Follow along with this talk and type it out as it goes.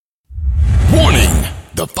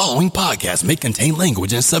The following podcast may contain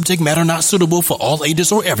language and subject matter not suitable for all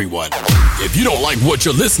ages or everyone. If you don't like what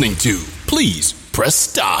you're listening to, please press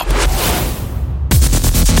stop.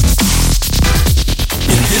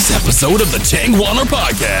 In this episode of the Chang Warner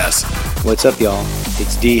Podcast. What's up, y'all?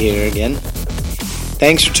 It's D here again.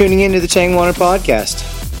 Thanks for tuning in to the Chang Warner Podcast.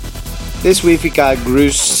 This week we got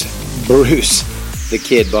Bruce, the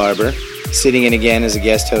Kid Barber, sitting in again as a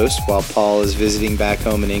guest host while Paul is visiting back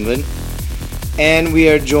home in England. And we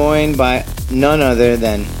are joined by none other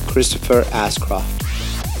than Christopher Ashcroft.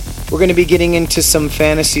 We're going to be getting into some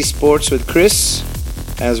fantasy sports with Chris,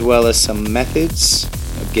 as well as some methods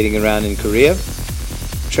of getting around in Korea,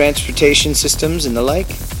 transportation systems and the like,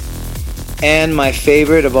 and my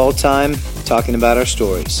favorite of all time, talking about our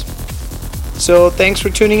stories. So thanks for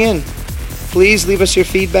tuning in. Please leave us your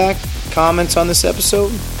feedback, comments on this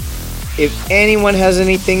episode. If anyone has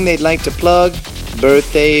anything they'd like to plug,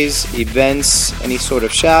 birthdays, events, any sort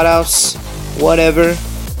of shout-outs, whatever,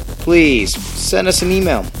 please send us an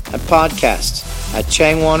email at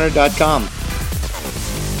podcast@changwarner.com.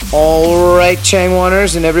 Alright,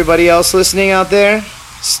 Changwarners and everybody else listening out there,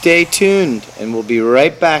 stay tuned, and we'll be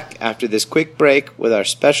right back after this quick break with our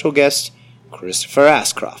special guest, Christopher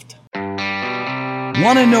Ashcroft.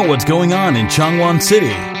 Want to know what's going on in Changwon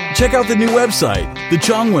City? Check out the new website, The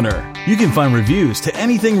Changwonner. You can find reviews to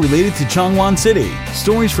anything related to Changwon City,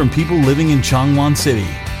 stories from people living in Changwon City,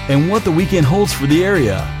 and what the weekend holds for the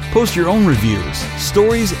area. Post your own reviews,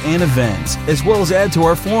 stories, and events, as well as add to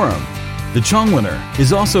our forum. The Changwonner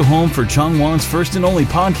is also home for Changwon's first and only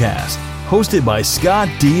podcast, hosted by Scott,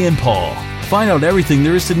 D, and Paul. Find out everything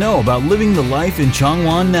there is to know about living the life in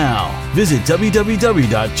Changwon now. Visit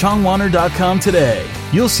www.changwarner.com today.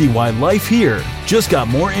 You'll see why life here just got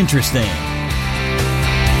more interesting.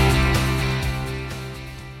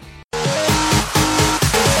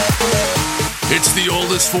 It's the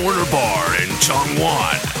oldest foreigner bar in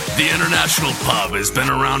Changwon. The International Pub has been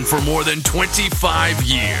around for more than 25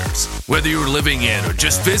 years. Whether you're living in or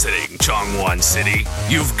just visiting Changwon City,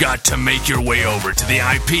 you've got to make your way over to the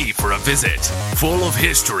IP for a visit. Full of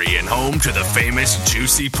history and home to the famous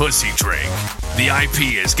Juicy Pussy drink. The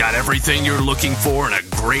IP has got everything you're looking for in a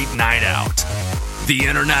great night out. The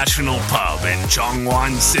International Pub in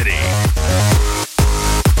Changwon City.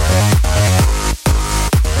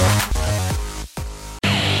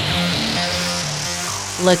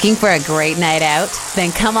 Looking for a great night out?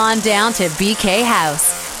 Then come on down to BK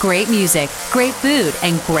House. Great music, great food,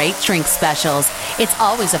 and great drink specials. It's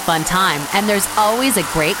always a fun time, and there's always a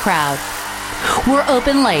great crowd. We're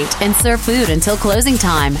open late and serve food until closing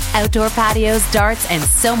time, outdoor patios, darts, and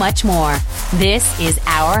so much more. This is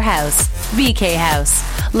our house, BK House,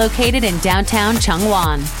 located in downtown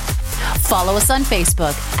Changwon. Follow us on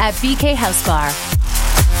Facebook at BK House Bar.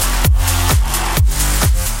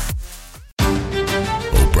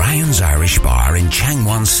 O'Brien's Irish Bar in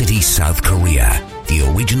Changwon City, South Korea. The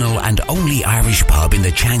original and only Irish pub in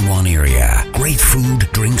the Changwon area. Great food,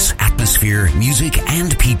 drinks, atmosphere, music,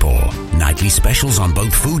 and people. Nightly specials on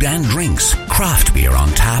both food and drinks. Craft beer on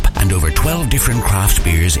tap and over 12 different craft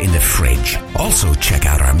beers in the fridge. Also check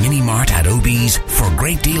out our mini mart at OB's for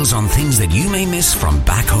great deals on things that you may miss from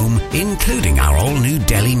back home, including our all-new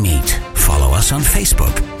deli meat. Follow us on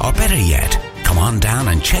Facebook, or better yet, come on down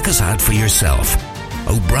and check us out for yourself.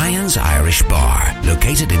 O'Brien's Irish Bar,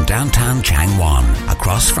 located in downtown Changwon,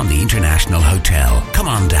 across from the International Hotel. Come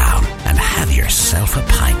on down and have yourself a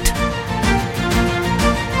pint.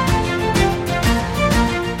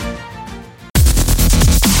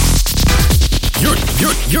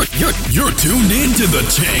 You're tuned in to the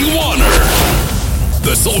Chang Warner,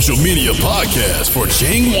 the social media podcast for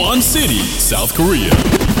Changwon City, South Korea,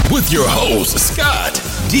 with your hosts Scott,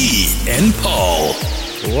 D, and Paul.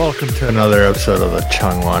 Welcome to another episode of the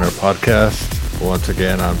Chang Warner Podcast. Once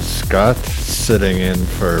again, I'm Scott. Sitting in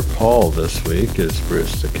for Paul this week is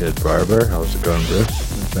Bruce the Kid Barber. How's it going, Bruce?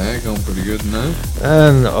 Back, going pretty good now.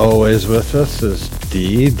 And always with us is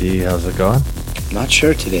D. D, how's it going? Not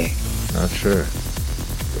sure today. Not sure.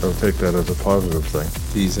 I'll take that as a positive thing.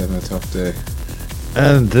 D's having a tough day.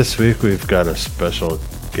 And this week we've got a special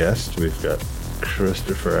guest. We've got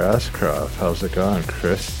Christopher Ashcroft. How's it going,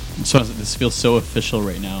 Chris? So this feels so official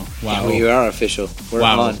right now. Wow. We are official. We're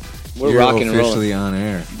Wow. on. We're You're rocking and rolling. officially on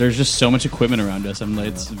air. There's just so much equipment around us.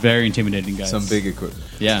 It's very intimidating, guys. Some big equipment.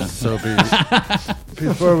 Yeah. So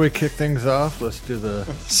before we kick things off, let's do the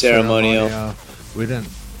Ceremonial. We didn't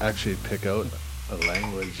actually pick out a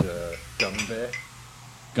language, Gumbe.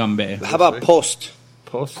 How about post?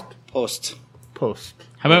 Post.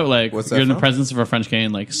 How about like What's you're that in the from? presence of a French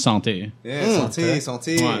Canadian, like santé. Yeah,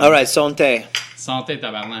 santé. Come on. All right, santé. Santé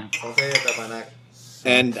tabarnak. Santé, tabarnak.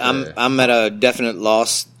 And I'm at a definite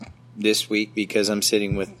loss this week because I'm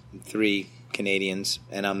sitting with 3 Canadians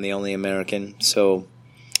and I'm the only American. So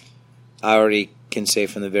I already can say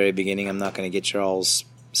from the very beginning I'm not going to get your all's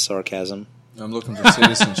sarcasm. I'm looking for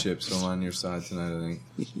citizenship, so I'm on your side tonight, I think.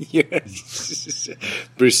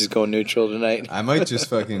 Bruce is going neutral tonight. I might just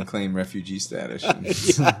fucking claim refugee status.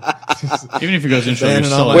 Even if he goes neutral, Bannon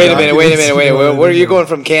you're still all like, Wait a minute. Where are you going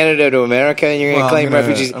from Canada to America and you're going to claim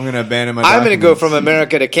refugees? I'm going to abandon my I'm going to go documents. from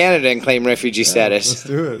America to Canada and claim refugee status. Let's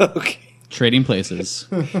do it. Okay. trading places.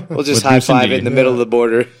 We'll just With high Bruce and five Dean. it in the middle of the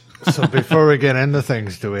border. So before we get into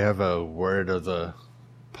things, do we have a word of the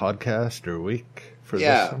podcast or week for this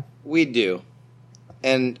Yeah, one? we do.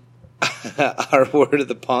 And our word of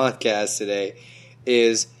the podcast today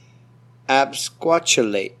is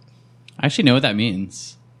absquatulate. I actually know what that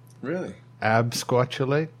means. Really?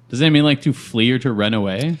 Absquatulate? Does that mean like to flee or to run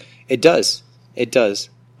away? It does. It does.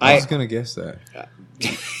 I was going to guess that.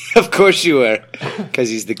 Of course you are, because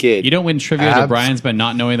he's the kid. You don't win trivia to Brian's by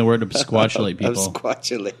not knowing the word absquatulate, people.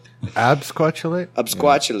 Absquatulate. Absquatulate?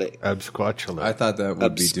 Absquatulate. Absquatulate. I thought that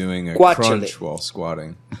would be doing a Absquatulate. crunch while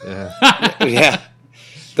squatting. Yeah.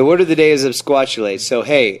 The word of the day is absquatulate. So,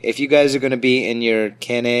 hey, if you guys are going to be in your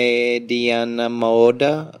Canadian mode,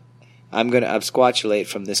 I'm going to absquatulate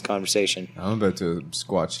from this conversation. I'm about to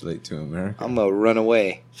squatulate to America. I'm going to run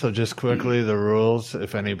away. So just quickly, the rules,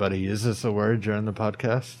 if anybody uses the word during the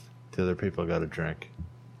podcast, the other people got to drink.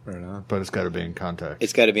 Right on. But it's got to be in context.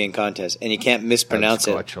 It's got to be in context. And you can't mispronounce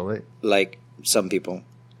it Absquatulate. like some people.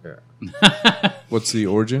 Yeah. What's the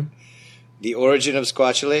origin? The origin of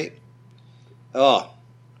squatulate? Oh,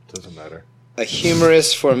 Doesn't matter. a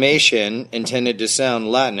humorous formation intended to sound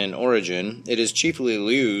Latin in origin. It is chiefly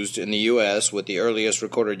used in the U.S. with the earliest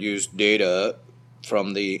recorded use data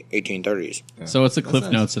from the 1830s. So what's the cliff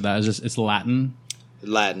nice. notes of that? It's Latin.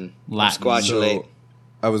 Latin. Latin. Squatulate. So,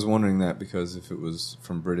 I was wondering that because if it was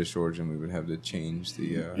from British origin, we would have to change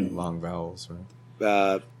the long vowels,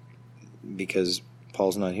 right? Because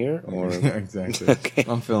Paul's not here? Or Yeah, exactly. Okay.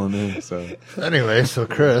 I'm filling in, so. Anyway, so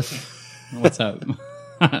Chris, What's up?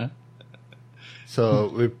 so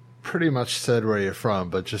we pretty much said where you're from,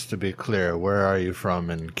 but just to be clear, where are you from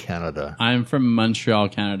in Canada? I'm from Montreal,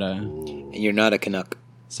 Canada. And you're not a Canuck.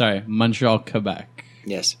 Sorry, Montreal, Quebec,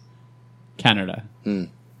 Yes. Canada.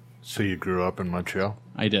 So you grew up in Montreal?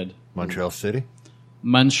 I did. Montreal City?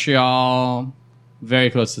 Montreal, very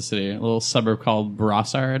close to the city. A little suburb called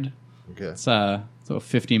Brossard. Okay. It's a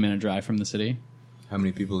 15-minute drive from the city. How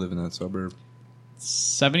many people live in that suburb?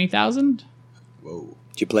 70,000? Whoa.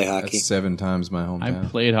 Did you play hockey? That's 7 times my I hometown.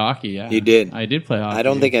 played hockey, yeah. You did? I did play hockey. I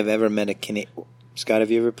don't think I've ever met a Canadian. Scott,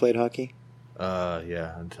 have you ever played hockey?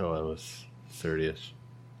 Yeah, until I was 30ish.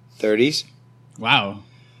 30s? Wow.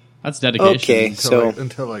 That's dedication. Okay.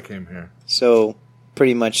 Until I came here. So,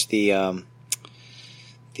 pretty much the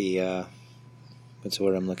what's the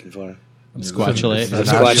word I'm looking for? Squatulate. The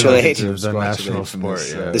Squatulate. national- The national Squatulate from sport,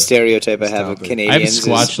 this, yeah. The stereotype I have of Stop it. Canadians. I've is-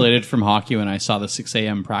 squatulated from hockey when I saw the 6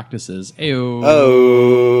 a.m. practices. Ayo.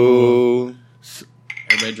 Oh.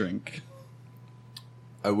 Everybody drink.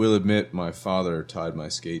 I will admit my father tied my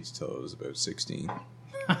skates till I was about 16.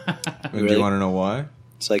 And do Really? you want to know why?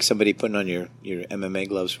 It's like somebody putting on your MMA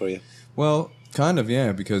gloves for you. Well, kind of,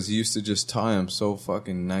 yeah, because he used to just tie them so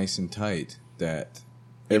fucking nice and tight that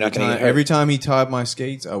You're not gonna get hurt. every time he tied my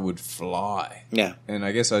skates, I would fly. Yeah. And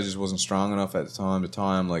I guess I just wasn't strong enough at the time to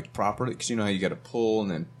tie them like properly, because you know how you got to pull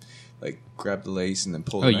and then like grab the lace and then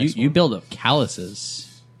pull. Oh, the you next you one? build up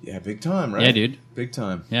calluses. Yeah, big time, right? Yeah, dude. Big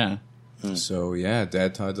time. Yeah. So yeah,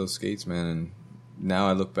 Dad tied those skates, man, and now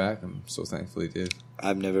I look back, I'm so thankful he did.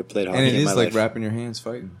 I've never played hockey And it in is my like life. wrapping your hands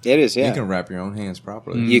fighting. It is, yeah. You can wrap your own hands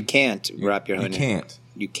properly. You can't wrap your You hand. can't.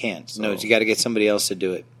 You can't. No, So- you got to get somebody else to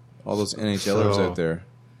do it. All those NHLers So- out there,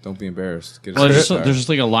 don't be embarrassed. Get a Well, skate there's tire. just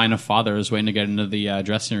like a line of fathers waiting to get into the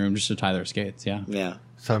dressing room just to tie their skates. Yeah. Yeah.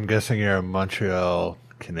 So I'm guessing you're a Montreal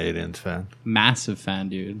Canadiens fan. Massive fan,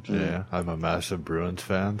 dude. Yeah, I'm a massive Bruins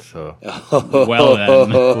fan, so Well then.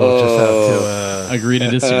 we'll just have to Agree to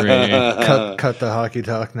disagree. cut the hockey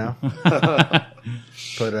talk now.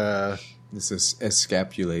 But This is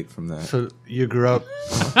escapulate from that. so you grew up.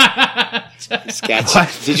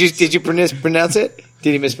 Sketch. Did you pronounce it?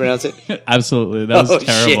 Did he mispronounce it? Absolutely. That was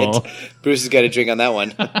terrible. Shit. Bruce has got a drink on that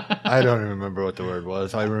one. I don't even remember what the word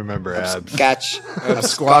was. I remember abs. Scotch.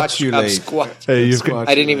 Squatulate. Hey, you've got,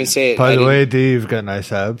 I didn't even say it. by I the didn't- way, D, you've got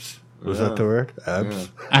nice abs. Was that the word? Abs.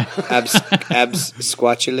 abs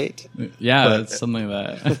squatulate. Yeah, it's something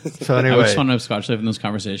like that. So I anyway, just want to have Scotch Live in this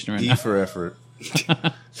conversation right D now. for effort.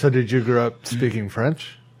 so did you grow up speaking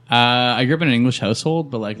French? I grew up in an English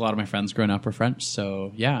household, but like a lot of my friends growing up were French.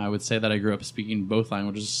 So yeah, I would say that I grew up speaking both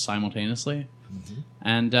languages simultaneously.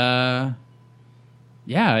 And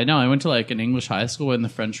yeah, I know I went to like an English high school in the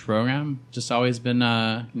French program. Just always been,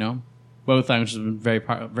 both languages have been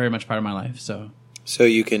very much part of my life. So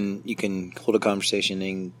you can hold a conversation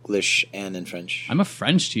in English and in French. I'm a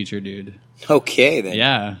French teacher, dude. Okay, then.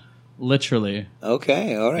 Yeah, literally.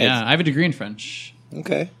 Okay, all right. Yeah, I have a degree in French.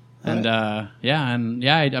 Okay. And I'm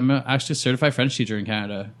actually a certified French teacher in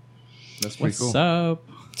Canada. That's pretty What's cool. up?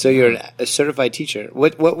 So you're a certified teacher.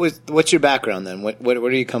 What's your background then?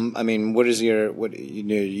 Where do you come? I mean, what is your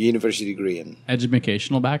university degree in?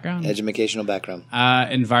 Educational background. Educational background,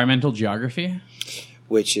 Environmental geography.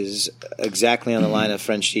 which is exactly on the line of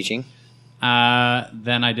French teaching.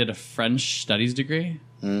 Then I did a French studies degree.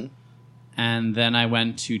 Mm-hmm. And then I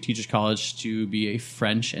went to Teachers College to be a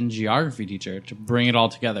French and geography teacher to bring it all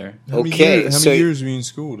together. How many years were you in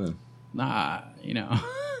school then?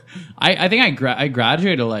 I think I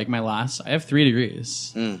graduated like my last. I have 3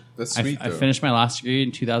 degrees. That's sweet. I finished my last degree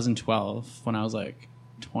in 2012 when I was like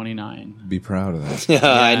 29. Be proud of that.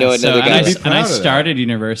 I know another guy. And I started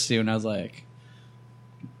university when I was like,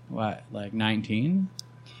 19?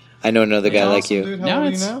 I know another guy like you. Dude, how old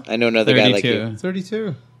are you now? I know another guy like you.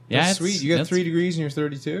 32. Yeah, That's sweet. You got 3 degrees and you're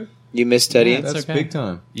 32? You miss studying? That's okay. big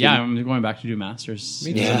time. Yeah, I'm going back to do masters.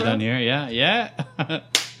 Me too. Yeah. Down here. Yeah. Yeah.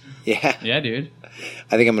 Yeah, dude.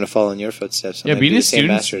 I think I'm going to follow in your footsteps. I'm Yeah, gonna do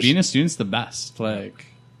being a student's the best. Like,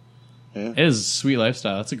 Yeah. it is a sweet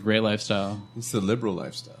lifestyle. It's a great lifestyle. It's the liberal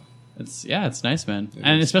lifestyle. It's nice, man.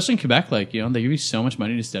 And especially in Quebec, like, they give you so much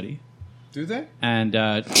money to study. Do they? And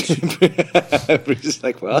Bruce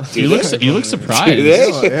like, well, you look surprised. Do they?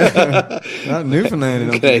 Oh, yeah. Not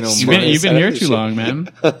Newfoundland. Don't give me no money. You've been here too long, man.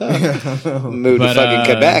 Move But, to fucking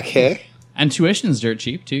Quebec, hey? And tuition's dirt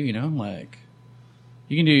cheap too. Like,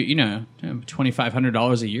 you can do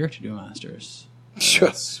 $2,500 a year to do a master's.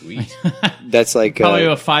 Sure. Sweet. That's like Probably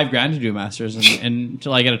about $5,000 to do a master's, and to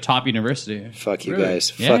like at a top university. fuck you Really?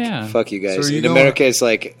 guys. Yeah. Fuck you guys. So are you in going- America, it's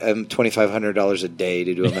like $2,500 a day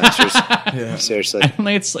to do a master's. Seriously. And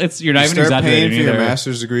it's you're not You even start paying exaggerating for your either.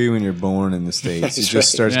 master's degree when you're born in the States. It That's just right.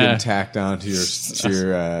 starts Yeah. getting tacked on to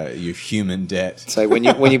your human debt. It's like when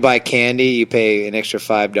you buy candy, you pay an extra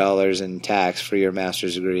 $5 in tax for your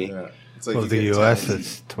master's degree. Yeah. It's like Well, you the get U.S. taxed.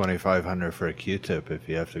 it's $2,500 for a Q-tip if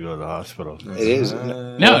you have to go to the hospital. It is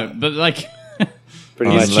No, but like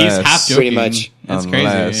pretty he's, much. he's half joking. Pretty much. That's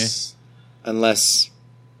crazy. Unless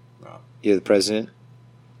you're the president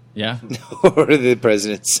Yeah. or the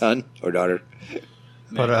president's son or daughter.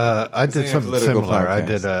 But I did ain't a something political similar.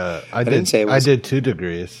 podcast. I didn't say it I was. did 2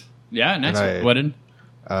 degrees: Yeah. Nice. And What in?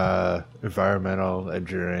 environmental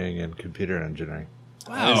engineering and computer engineering.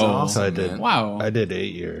 That is Wow. awesome, So I did. man. Wow. I did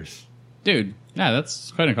 8 years, Dude. Yeah,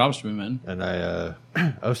 that's quite an accomplishment, man. and I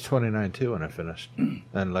was 29 too when I finished.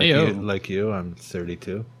 And like you, I'm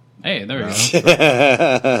 32. Hey, there we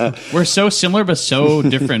go. We're so similar but so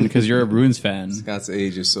different because you're a Bruins fan. Scott's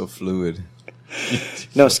age is so fluid.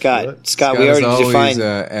 No, Scott. Scott, we Scott is already always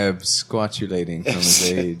defined. absquatulating from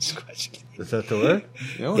his age. Is that the word?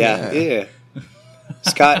 Oh, Yeah.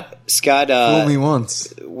 Scott. Fool me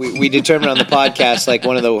once. We determined on the podcast, like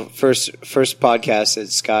one of the first podcasts, that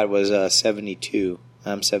Scott was 72.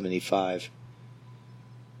 I'm 75.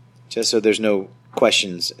 Just so there's no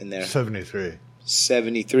questions in there. 73.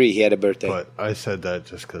 73. He had a birthday. But I said that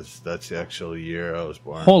just because that's the actual year I was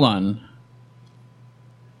born. Hold on.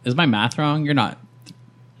 Is my math wrong? You're not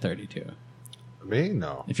 32. Me?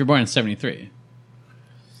 No. If you're born in 73.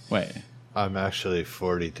 Wait. I'm actually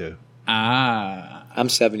 42. I'm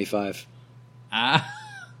 75.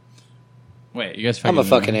 Wait, you guys I'm a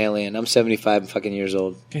fucking fucking alien. I'm 75 fucking years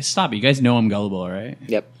old. Okay, stop it. You guys know I'm gullible, all right?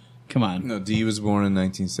 Yep. Come on. No, Dee was born in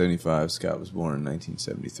 1975. Scott was born in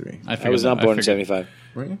 1973. I was not born in 75.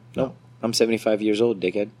 Were you? No. I'm 75 years old,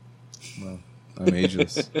 dickhead. I'm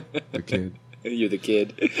ageless. The kid. You're the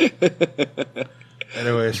kid.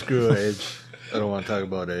 Anyway, screw age. I don't want to talk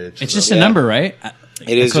about age. It's just a number, right?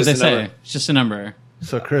 It is That's what just they a say. number. It's just a number.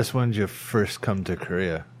 So, Chris, when did you first come to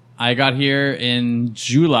Korea? I got here in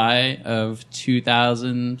July of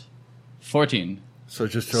 2014. So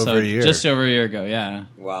just over a year. Just over a year ago, yeah.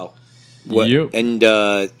 Wow. What? Yep. And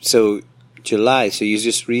so July, so you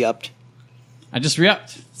just re-upped I just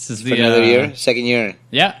re-upped. This is for the another year? Second year?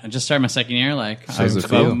 Yeah, I just started my second year How's it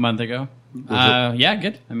about feel? a month ago. Yeah,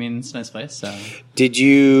 good. I mean, it's a nice place. So, Did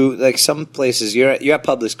you, like some places, you're at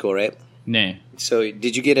public school, right? nay, So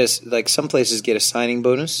did you get some places get a signing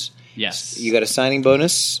bonus? yes, You got a signing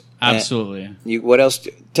bonus? absolutely. What else?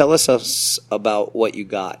 Tell us about what you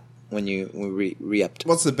got when you re-upped?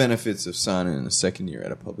 What's the benefits of signing in the second year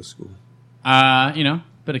at a public school?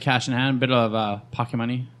 Bit of cash in hand, bit of pocket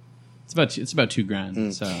money. It's about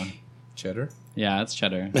 $2,000. So Cheddar? yeah, it's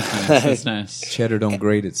cheddar. It's nice. It's nice. Cheddar don't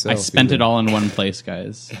grade itself. I spent either. it all in one place,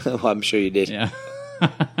 guys. Well, I'm sure you did. Yeah.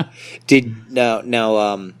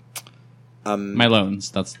 My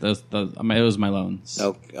loans. It was my loans.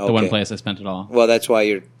 Oh, The one okay. place I spent it all. Well, that's why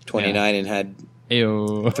you're 29 and had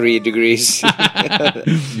Ayo. 3 degrees.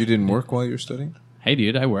 You didn't work while you were studying? Hey,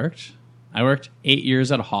 dude, I worked 8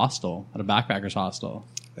 years at a hostel, at a backpackers hostel.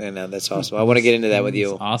 I know, that's awesome. I want to get into that with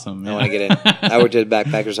you. It's awesome. I want to get in. I worked at a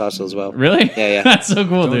backpackers hostel as well. Really? Yeah. That's so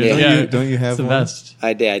cool, dude. Don't you have it's the one? best.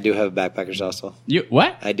 I do have a backpackers hostel. You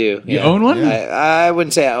what? I do. You yeah. own one? I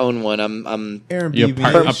wouldn't say I own one. I'm Airbnb. You a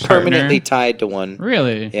partner? permanently tied to one.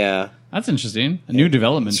 Really? Yeah. That's interesting. A new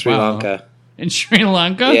development. Sri Wow. Lanka. In Sri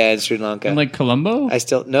Lanka? Yeah, in Sri Lanka. In like Colombo?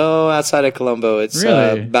 outside of Colombo. It's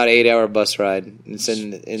Really? about 8-hour bus ride. It's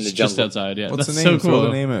in the It's jungle. just outside. Yeah, What's that's the name? so Throw cool.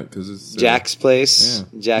 the name out because it's Jack's place.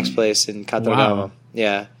 Yeah. Jack's place in Katargama. Wow.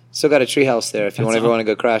 Yeah. Still got a treehouse there if you That's ever want to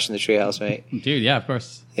go crash in the treehouse, mate. Dude, yeah, of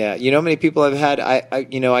course. Yeah. You know how many people I've had?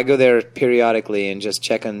 I go there periodically and just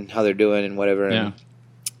check on how they're doing and whatever. Yeah.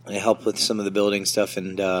 And I help with some of the building stuff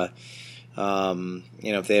and,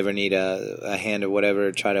 if they ever need a hand or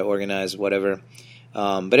whatever, try to organize whatever.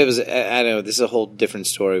 But it was, I don't know, this is a whole different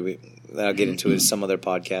story that I'll get into in some other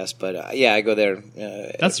podcast. But I go there.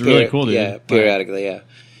 That's really cool, dude. Yeah, periodically, yeah.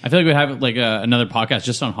 I feel like we have like another podcast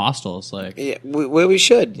just on hostels. Like, Yeah, we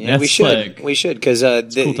should. Yeah, we That's should. like- We should because a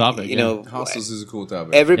cool topic, Hostels is a cool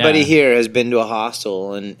topic. everybody Yeah. here has been to a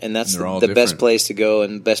hostel, and that's They're all the best different. place to go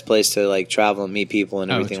and best place to like travel and meet people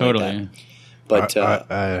and oh, everything totally. like that. But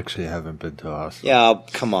I actually haven't been to a hostel. yeah,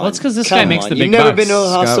 come on. Well, it's 'cause this Come guy makes on. the You've big never bucks. been to a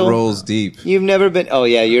Scott hostel. rolls deep. You've never been. Oh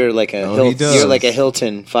yeah, you're like a he does. you're like a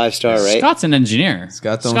Hilton 5-star, right? Scott's an engineer.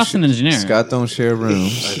 Scott's an engineer. Scott don't share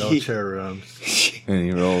rooms, I don't share rooms. and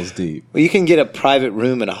he rolls deep. Well, you can get a private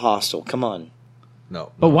room in a hostel. Come on.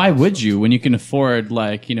 No. But why would you when you can afford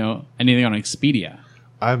anything on Expedia?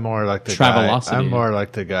 I'm more like the Travelocity. guy. I'm more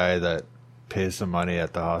like the guy that pays the money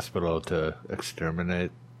at the hospital to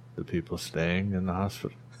exterminate the people staying in the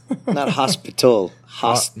hospital. Not hospital.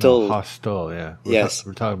 Hostel. No, hostel, yeah. Yes.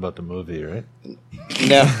 We're talking about the movie, right?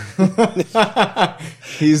 No.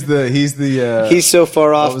 He's the He's so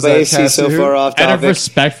far off was that base. He's so tattoo? far off Out of topic.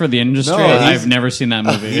 respect for the industry, No, he's- I've never seen that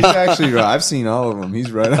movie. He's actually right. I've seen all of them.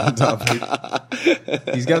 He's right on topic.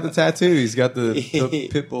 He's got the tattoo. He's got the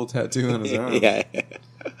pit bull tattoo on his arm. Yeah.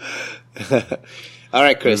 All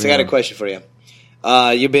right, Chris, I got a question for you.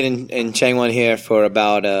 You've been in Changwon here for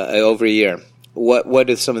about over a year. What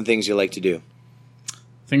are some of the things you like to do?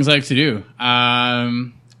 Things I like to do.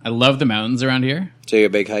 I love the mountains around here. So you're a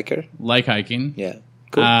big hiker? Like hiking. Yeah.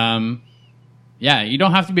 Cool. Yeah, you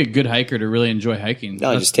don't have to be a good hiker to really enjoy hiking.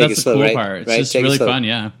 No, just take it the slow, cool right? part. It's Right, just take it really slow. fun,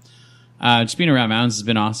 yeah. Just being around mountains has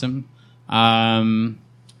been awesome.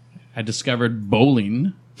 I discovered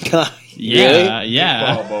bowling. Yeah,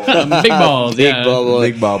 yeah. Big balls, Big yeah. ball boy.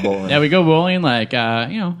 Big ball bowling. Yeah, we go bowling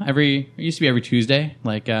it used to be every Tuesday,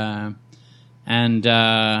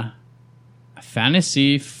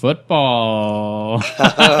 fantasy football.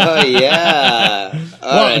 Oh, yeah.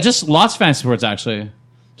 All right. Just lots of fantasy sports actually.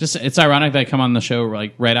 Just it's ironic that I come on the show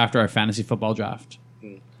right after our fantasy football draft.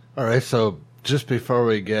 All right, so just before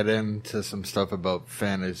we get into some stuff about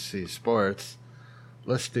fantasy sports,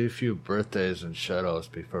 let's do a few birthdays and shout-outs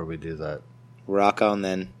before we do that. Rock on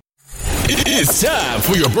then. It's time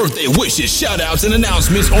for your birthday wishes, shout-outs, and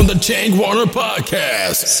announcements on the Chang Warner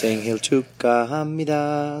Podcast. 생일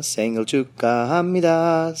축하합니다. 생일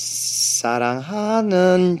축하합니다.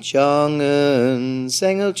 사랑하는 정은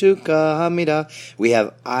생일 축하합니다. We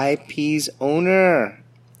have IP's owner,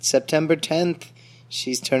 September 10th.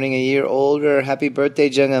 She's turning a year older. Happy birthday,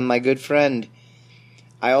 Jungin, my good friend.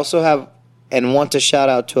 I also have and want to shout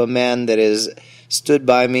out to a man that has stood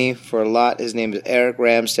by me for a lot. His name is Eric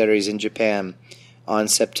Ramstetter. He's in Japan. On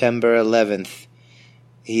September 11th,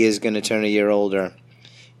 he is going to turn a year older.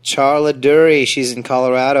 Charla Dury, she's in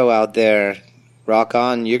Colorado out there. Rock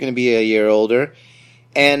on, you're going to be a year older.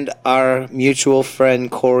 And our mutual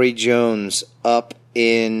friend Corey Jones up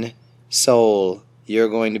in Seoul. You're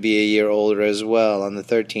going to be a year older as well on the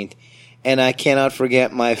 13th. And I cannot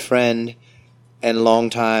forget my friend and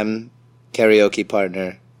longtime karaoke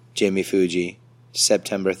partner, Jimmy Fuji.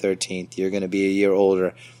 September 13th. You're going to be a year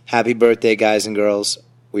older. Happy birthday, guys and girls.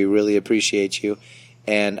 We really appreciate you.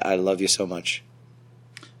 And I love you so much.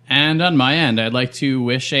 And on my end, I'd like to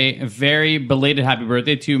wish a very belated happy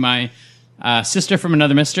birthday to my sister from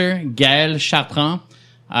another mister, Gaëlle Chartrand.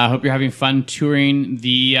 I hope you're having fun touring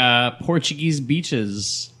the Portuguese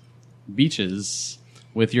beaches beaches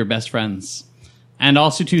with your best friends. And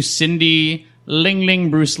also to Cindy Ling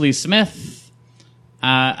Ling Bruce Lee Smith,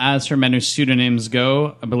 as her many pseudonyms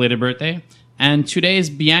go, a belated birthday. And today is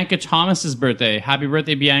Bianca Thomas's birthday. Happy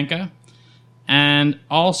birthday, Bianca. And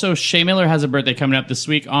also Shay Miller has a birthday coming up this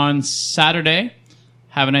week on Saturday.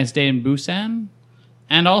 Have a nice day in Busan.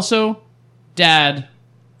 And also, Dad,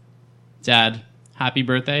 happy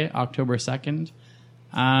birthday, October 2nd.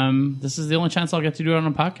 This is the only chance I'll get to do it on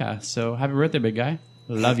a podcast. So happy birthday, big guy.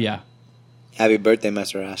 Love ya. Happy birthday,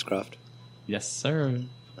 Mr. Ashcroft. Yes, sir.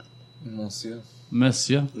 Monsieur.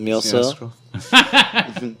 Monsieur.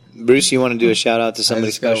 Bruce, you want to do a shout out to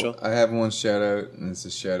somebody special? I have one shout out, and it's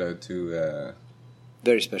a shout out to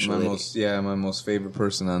very special lady. my most favorite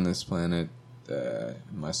person on this planet,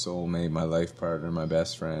 my soulmate, my life partner, my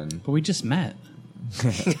best friend. But we just met.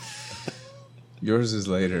 Yours is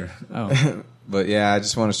later. Oh. But yeah, I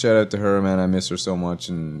just want to shout out to her, man. I miss her so much,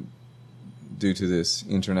 and due to this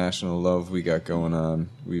international love we got going on,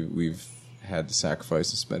 we've had to sacrifice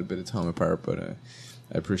and spend a bit of time apart, but I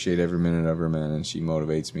appreciate every minute of her, man, and she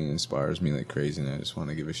motivates me and inspires me like crazy, and I just want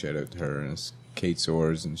to give a shout out to her. And it's Kate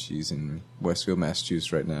Soares, and she's in Westfield,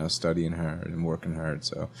 Massachusetts right now, studying hard and working hard.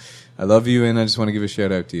 So I love you, and I just want to give a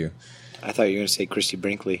shout out to you. I thought you were going to say Christy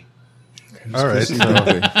Brinkley. All right,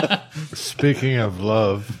 so speaking of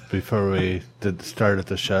love, before we started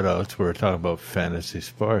the shout-outs, we were talking about fantasy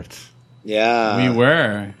sports. Yeah. We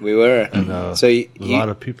were. And, so a lot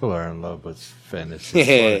of people are in love with fantasy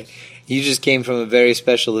sports. You just came from a very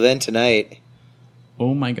special event tonight.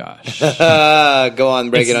 Oh my gosh. Go on,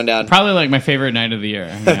 break it on down. Probably like my favorite night of the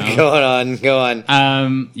year. You know? Go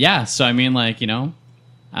on. Yeah, so I mean, like,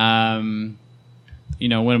 when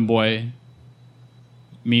a boy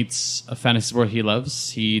meets a fantasy sport he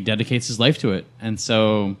loves, he dedicates his life to it. And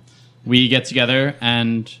so we get together,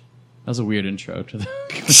 and that was a weird intro to the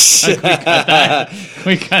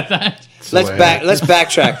we cut that. Let's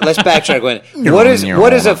backtrack.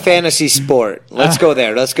 What is a fantasy sport? Let's go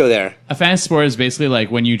there. A fantasy sport is basically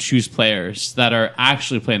like when you choose players that are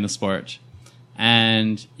actually playing the sport,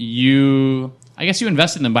 and you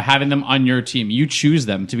invest in them by having them on your team. You choose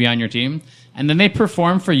them to be on your team, and then they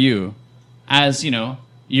perform for you as,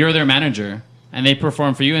 you're their manager, and they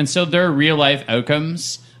perform for you. And so their real life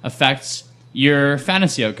outcomes affect your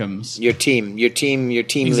fantasy outcomes. Your team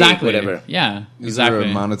Exactly. league, whatever. Yeah, Is exactly. there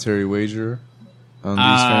a monetary wager on these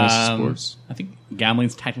fantasy sports? I think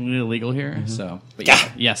gambling's technically illegal here. Mm-hmm. So, but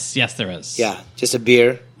yeah, yes, there is. Yeah, just a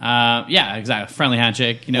beer. Yeah, exactly. Friendly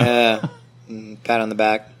handshake. Pat on the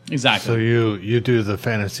back. Exactly. So you do the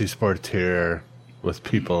fantasy sports here with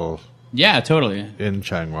people. Yeah, totally. In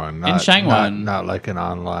Changwon. In Changwon. Not like an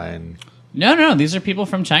online. No. These are people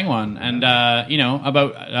from Changwon. And,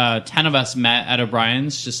 about 10 of us met at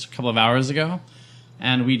O'Brien's just a couple of hours ago.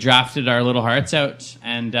 And we drafted our little hearts out.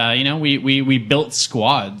 And, we built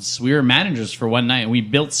squads. We were managers for one night. And we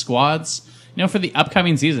built squads, for the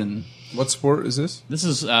upcoming season. What sport is this? This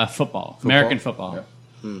is football. American football. Yeah.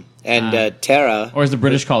 And Tara... Or as the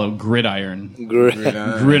British call it, gridiron.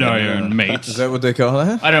 Gridiron, mate. Is that what they call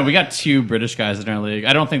that? I don't know. We got 2 British guys in our league.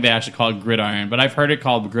 I don't think they actually call it gridiron, but I've heard it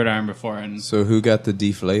called gridiron before. And so who got the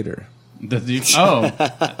deflator?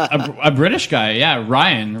 A British guy, yeah,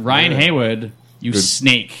 Ryan Haywood,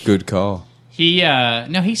 snake. Good call. He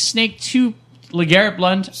snaked 2 LeGarrette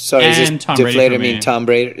Blount Sorry, and Tom Brady. Deflator mean Tom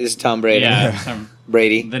Brady? This is Tom Brady. Yeah,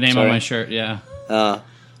 Brady. The name on my shirt, yeah.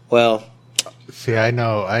 Well... See, I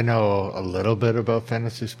know a little bit about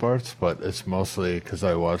fantasy sports, but it's mostly because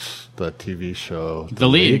I watched the TV show The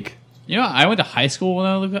League. I went to high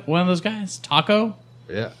school with one of those guys, Taco.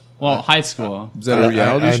 Yeah. Well, high school. Is that a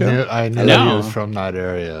reality show? I knew he was from that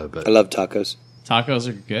area, but I love tacos. Tacos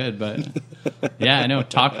are good, but yeah, I know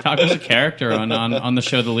Taco's a character on the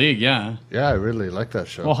show The League. Yeah. Yeah, I really like that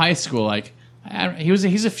show. Well, high school,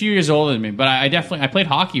 he's a few years older than me, but I played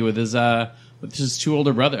hockey with his 2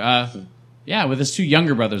 older brother. Yeah, with his 2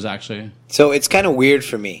 younger brothers, actually. So it's kind of weird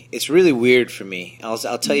for me. It's really weird for me.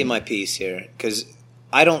 I'll tell you my piece here, because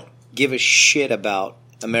I don't give a shit about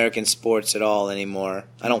American sports at all anymore.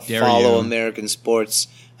 I don't follow American sports.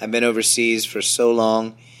 I've been overseas for so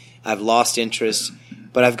long. I've lost interest.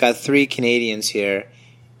 But I've got 3 Canadians here,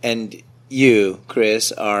 and you,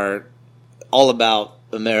 Chris, are all about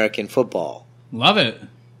American football. Love it.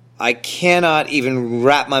 I cannot even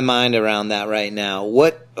wrap my mind around that right now.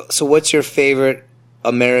 What's your favorite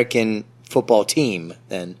American football team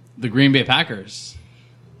then? The Green Bay Packers.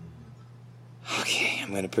 Okay,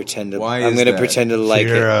 I'm going to pretend to. pretend to like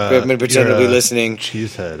it. I'm going to pretend to be listening.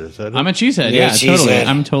 Cheesehead, is that it? I'm a cheesehead. You're yeah, a cheesehead. totally.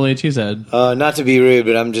 I'm totally a cheesehead. Not to be rude,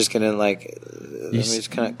 but I'm just going to Let me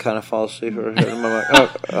just kind of fall asleep. Sorry.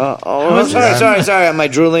 Am I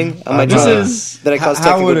drooling? Did I cause How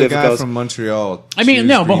technical would a guy difficulties? from Montreal? I mean, choose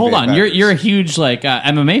no, but Green hold Bay on. You're a Packers? huge like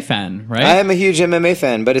MMA fan, right? I am a huge MMA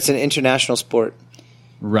fan, but it's an international sport.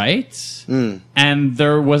 Right. And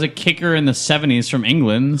there was a kicker in the 70s from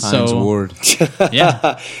England. Heinz So Ward.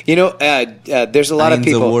 yeah, There's a lot of Heinz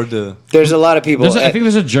people. Ward. There's a lot of people. I think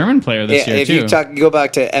there's a German player this year if too. you go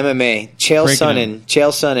back to MMA, Chael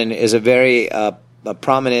Sonnen is a very a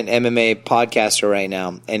prominent MMA podcaster right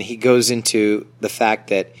now, and he goes into the fact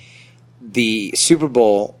that the Super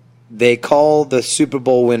Bowl, they call the Super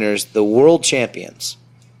Bowl winners the world champions.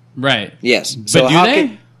 Right. Yes. But So do how they?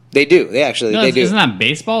 can- they do. They actually No, they do. Isn't that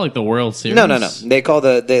baseball, like the World Series? No. They call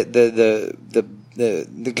the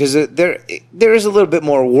because there is a little bit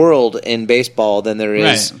more world in baseball than there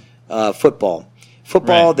is football.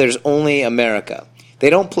 Football, Right. there's only America. They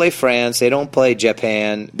don't play France. They don't play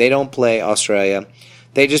Japan. They don't play Australia.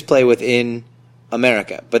 They just play within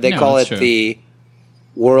America. But they No, call it that's true. the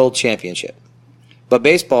World Championship. But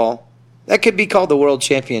baseball, that could be called the World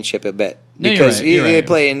Championship a bit No, you're because right, you're they right.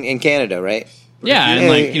 play in Canada, right? Yeah, and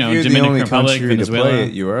like You're the Dominican only Republic, country to Venezuela. play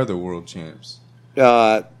it. You are the world champs.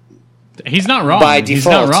 He's not wrong. By He's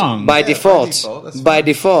default, not wrong. By default, that's by fine.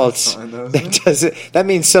 default, That's fine, though, isn't that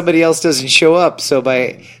means somebody else doesn't show up. So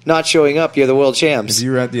by not showing up, you're the world If champs.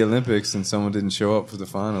 you were at the Olympics and someone didn't show up for the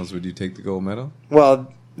finals, would you take the gold medal?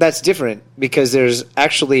 Well, that's different because there's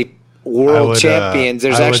actually world champions.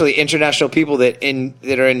 There's actually international people that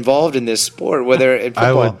are involved in this sport, whether in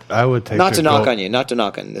football. I would take not the to knock gold- on you, not to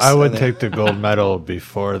knock on this. I would take the gold medal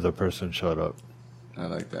before the person showed up. I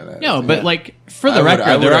like that. No, but like for the I would- record,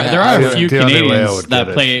 I would there have- are I a would- few the only way I Canadians would that get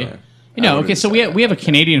it, play. right. You know, I would okay, so we have a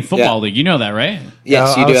Canadian football league. You know that, right? Yes,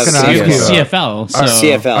 Yeah, you I do was have gonna You have ask CFL. you, CFL. So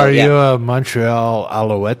CFL. Are yeah. you a Montreal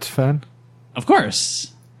Alouettes fan? of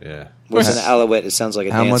course, Yeah. What's an alouette? It sounds like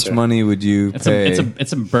a How much dancer. money would you pay?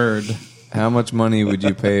 it's a bird. How much money would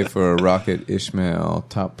you pay for a Rocket Ishmael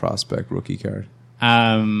top prospect rookie card?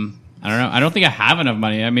 I don't know. I don't think I have enough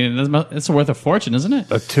money. I mean, it's worth a fortune, isn't it?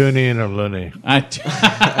 A toonie and a loony.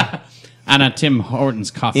 And a Tim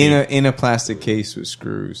Hortons coffee. In a plastic case with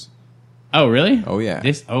screws. Oh, really? Oh yeah.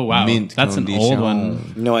 Oh, wow. Mint That's an condition. old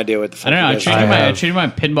one. No idea what the I fuck don't know. I it is. treated my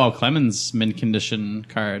Pinball Clemens mint condition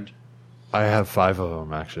card. I have 5 of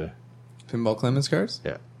them, actually. Pinball Clemens cards?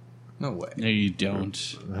 Yeah. No way. No, you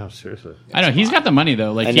don't. No, seriously. I know he's got the money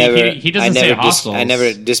though. Like I he doesn't say hostels. I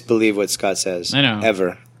never disbelieve what Scott says. I know.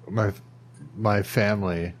 Ever. My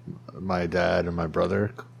family, my dad and my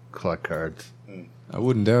brother collect cards. I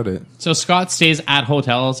wouldn't doubt it. So Scott stays at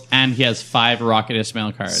hotels and he has 5 Rocket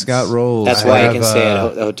Ismail cards. Scott Rolls. That's I why I have, can stay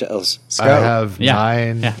at hotels. I have Yeah.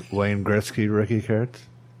 9 Yeah. Wayne Gretzky rookie cards.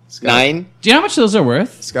 9? Do you know how much those are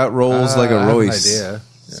worth? Scott rolls like I a have an Royce. idea.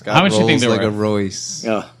 Scott How much do you think rolls they're like a worth? Royce.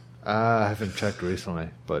 Oh. I haven't checked recently,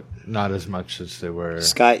 but not as much as they were.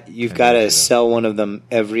 Scott, you've 10 got to years ago. sell one of them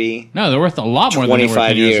every No, they're worth a lot more than they were 25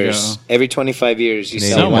 10 years years. ago. Every 25 years, you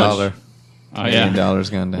Canadian sell one. dollar. Oh Canadian yeah. dollar's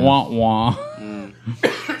gone down. Wah wah.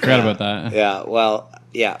 Forgot about that. Yeah, well,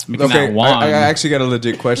 yeah. Making Okay, that wah. I actually got a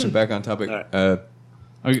legit question back on topic. All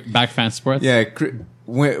Oh, back fan sports. Yeah,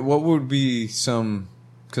 what would be some?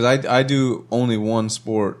 Because I do only one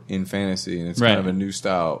sport in fantasy, and it's Right. kind of a new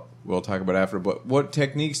style. We'll talk about after. But what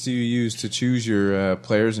techniques do you use to choose your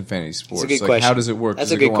players in fantasy sports? good Like, question. how does it work? That's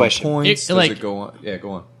does a it good go question. On points? It- Does like- it go on? Yeah,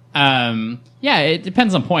 go on. Yeah, it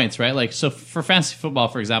depends on points, right? Like, so for fantasy football,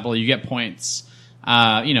 for example, you get points,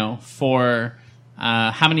 for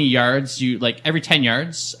how many yards you, like every 10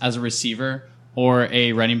 yards as a receiver or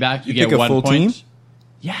a running back, you get pick a 1 full point. team?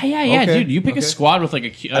 Yeah, Okay, dude. You pick a okay. squad with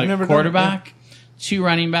like I've never a done it, quarterback, 2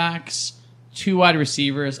 running backs, 2 wide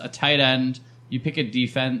receivers, a tight end. You pick a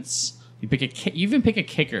defense. You even pick a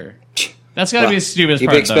kicker. That's got to be the stupidest You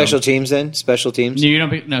part. pick special teams then? Special teams? No, you don't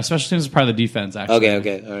pick. No, special teams is part of the defense. Actually.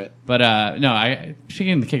 Okay, all right. But no,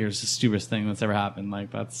 picking the kicker is the stupidest thing that's ever happened.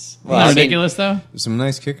 Like that's Well, not I mean- ridiculous though. There's some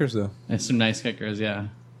nice kickers though. There's some nice kickers, yeah.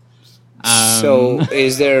 So,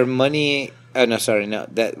 is there money? No, sorry, no.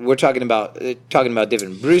 That we're talking about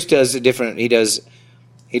different. Bruce does a different. He does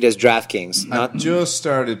DraftKings. I Not just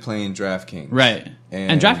started playing DraftKings. Right.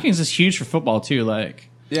 And And- DraftKings is huge for football too. Like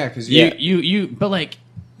Yeah, because but like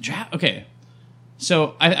okay.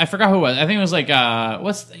 So I forgot who it was. I think it was like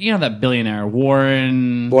what's that billionaire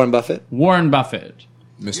Warren Buffett. Warren Buffett.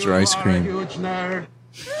 Mr. Ice Cream.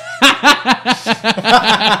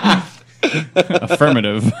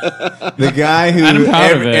 Affirmative. The guy I'm who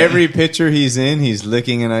proud of it. every picture he's in, he's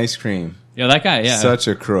licking an ice cream. Yeah, that guy. Yeah. Such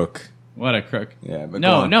a crook. What a crook. Yeah, but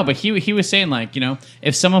go on. no. But he was saying like, you know,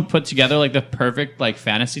 if someone put together like the perfect like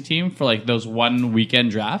fantasy team for like those one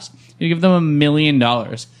weekend drafts, you give them $1 million. I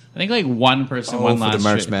think like one person won for last the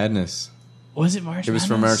March year. Madness. Was it March? It was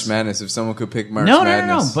for March Madness. If someone could pick March No,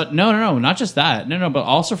 Madness. but no, not just that. No, but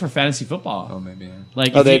also for fantasy football. Oh, maybe. Yeah.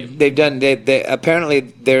 Like, Oh, if you- they've done. They apparently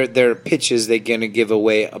their pitches. They're going to give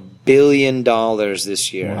away $1 billion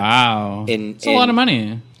this year. wow, it's a lot of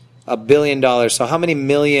money. $1 billion. So how many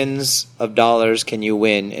millions of dollars can you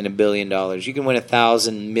win in $1 billion? You can win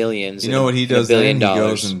 1,000 millions. You know what he does $1 then? billion. He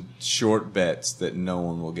goes and short bets that no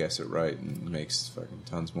one will guess it right and makes fucking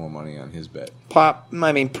tons more money on his bet.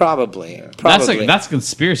 Probably. That's a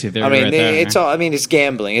conspiracy theory. I mean, right there. it's all. I mean, it's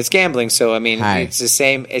gambling. It's gambling. So I mean, Hi. it's the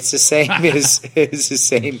same. It's the same as it's the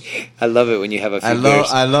same. I love it when you have a few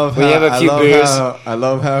beers. I love when you have a few beers. I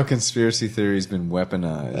love how conspiracy theory's been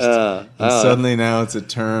weaponized. And suddenly now it's a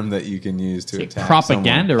term that you can use to attack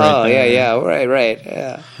propaganda, someone. right there. Right.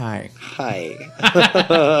 Yeah. Hi.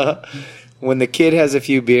 When the kid has a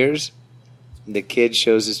few beers, the kid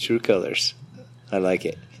shows his true colors. I like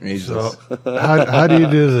it. So, how do you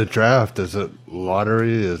do the draft? Is it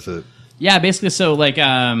lottery? Is it? Yeah, basically. So like,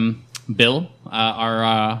 Bill,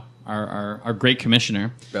 our great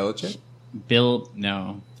commissioner, Belichick? Bill.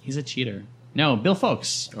 No, he's a cheater. No, Bill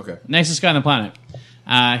Folks. Okay. Nicest guy on the planet.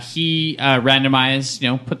 He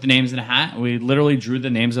randomized, put the names in a hat. We literally drew the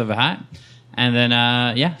names of a hat, and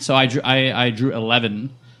then so I drew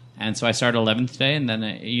 11. And so I started 11th today, and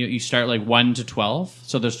then you start like 1 to 12.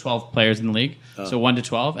 So there's 12 players in the league. So 1 to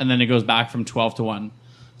 12, and then it goes back from 12 to 1.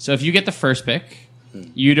 So if you get the first pick,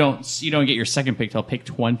 you don't get your second pick till pick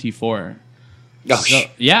 24. Gosh,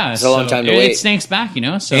 Yeah, it's a long time to wait. It snakes back,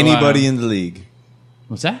 So Anybody in the league.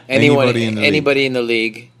 what's that? Anybody in the league. Anybody in the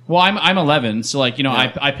league. Well, I'm 11, so like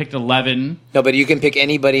I picked 11. No, but you can pick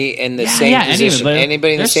anybody in the Yeah, same yeah, position. anybody.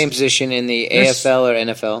 Anybody in the There's- same position in the there's- AFL or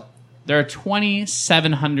NFL. There are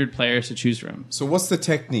 2,700 players to choose from. So what's the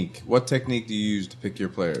technique? What technique do you use to pick your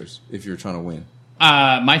players if you're trying to win?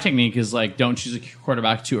 My technique is like don't choose a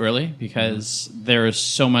quarterback too early because there is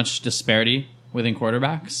so much disparity within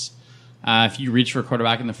quarterbacks. If you reach for a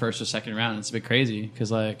quarterback in the first or second round, it's a bit crazy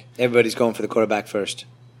because like Everybody's going for the quarterback first.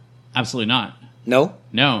 absolutely not. No?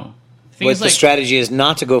 No. Thing What is, the like, strategy is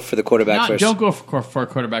not to go for the quarterback first. Don't go for a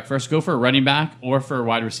quarterback first. Go for a running back or for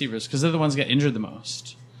wide receivers because they're the ones that get injured the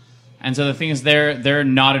most. And so the thing is, they're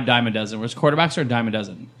not a dime a dozen, whereas quarterbacks are a dime a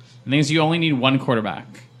dozen. The thing is, you only need one quarterback.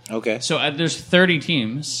 Okay. So there's 30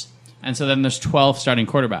 teams, and so then there's 12 starting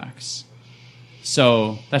quarterbacks.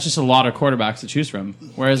 So that's just a lot of quarterbacks to choose from.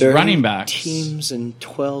 Whereas 30 running backs, teams and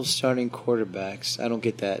 12 starting quarterbacks. I don't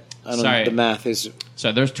get that. Sorry. The math is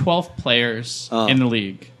so there's 12 players in the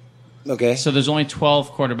league. okay. So there's only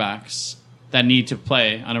 12 quarterbacks that need to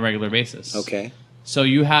play on a regular basis. Okay. So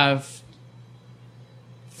you have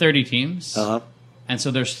 30 teams, Uh-huh. and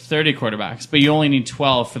so there's 30 quarterbacks, but you only need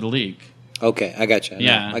 12 for the league. Okay, I got you.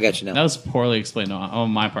 Yeah, I got you now. That was poorly explained on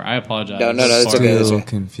my part. I apologize. No, that's okay. That's Still okay.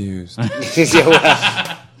 confused. Yeah,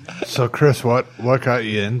 well, So, Chris, what got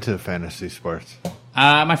you into fantasy sports?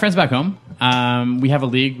 My friends back home, we have a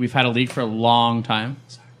league. We've had a league for a long time.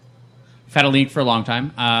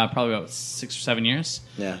 Probably about 6 or 7 years.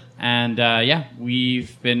 yeah. And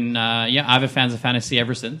we've been avid fans of fantasy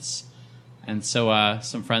ever since. And so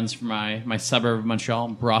some friends from my suburb of Montreal,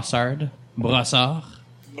 Brossard.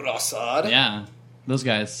 Brassard. Yeah, those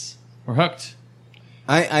guys were hooked.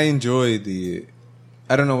 I enjoy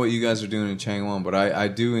I don't know what you guys are doing in Changwon, but I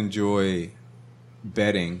do enjoy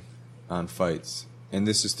betting on fights. And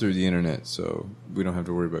this is through the internet, so we don't have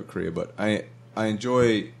to worry about Korea. But I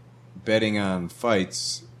enjoy betting on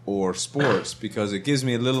fights or sports because it gives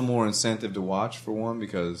me a little more incentive to watch, for one,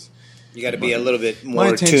 because You got to be a little bit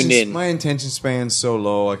more tuned in. My attention span's so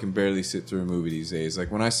low, I can barely sit through a movie these days. Like,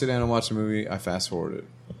 when I sit down and watch a movie, I fast forward it.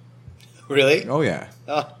 Really? Oh, yeah.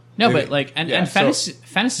 Oh. No, Maybe. but like, and Yeah, fantasy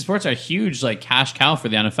sports are a huge like cash cow for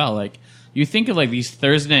the NFL. Like, you think of like these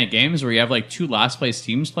Thursday night games where you have like 2 last place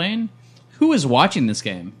teams playing. Who is watching this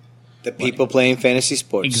game? The people playing fantasy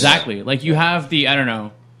sports. Exactly. Like you have the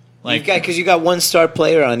Because you got one star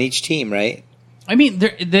player on each team, right? I mean,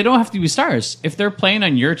 they don't have to be stars. If they're playing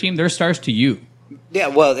on your team, they're stars to you. Yeah,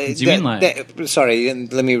 well, you mean, like? sorry,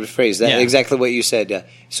 let me rephrase that. Yeah. Exactly what you said. Yeah.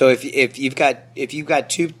 So if you've got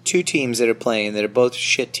two teams that are playing that are both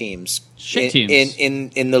shit teams,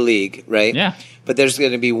 in the league, right? Yeah. But there's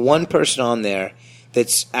going to be one person on there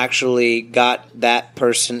that's actually got that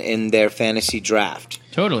person in their fantasy draft,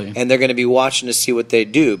 Totally. and they're going to be watching to see what they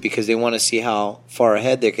do because they want to see how far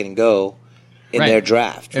ahead they can go in Right. their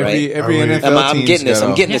draft, right? Every Are we- NFL I'm team's getting this. got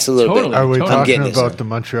I'm a- getting this a little totally. bit. Are we I'm talking getting this, about sir. the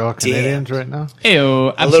Montreal Canadiens right now? Ew, A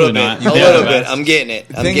little absolutely bit. not. A They're little the bit. best. I'm getting it.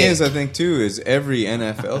 The I'm thing getting is, it. I think too, is every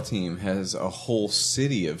NFL team has a whole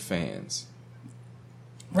city of fans.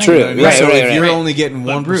 True. Right, Right, so right, if right. you're only getting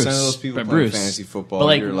But 1% Bruce, of those people but playing Bruce, fantasy football, but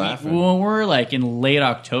like you're laughing. when we're like in late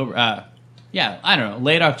October, I don't know,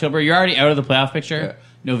 late October, you're already out of the playoff picture. Yeah.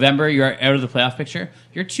 November, you're out of the playoff picture.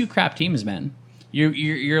 You're two crap teams, man.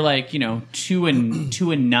 You're like 2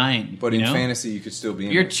 and 9. But you in know? fantasy, you could still be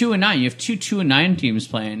in You're there. 2 and 9. You have 2 and 9 teams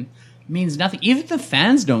playing. It means nothing. Even the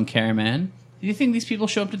fans don't care, man. Do you think these people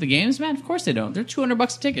show up to the games, man? Of course they don't. They're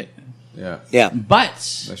 $200 a ticket. Yeah. Yeah.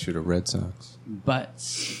 But I should have Red Sox.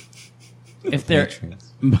 if they're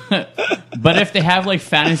Patriots. but if they have like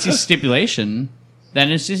fantasy stipulation,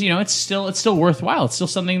 then it's just it's still worthwhile. It's still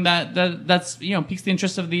something that's piques the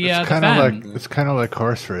interest of the It's the kind of fan. like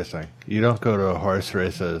horse racing. You don't go to horse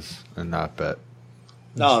races and not bet.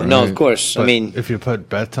 No, no, of course. But I mean, if you put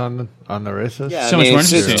bets on the races, yeah, so I much mean, more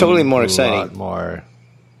it's interesting. totally more a exciting. lot more.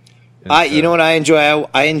 You know what I enjoy?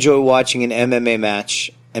 I enjoy watching an MMA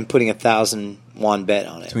match and putting 1,000 won bet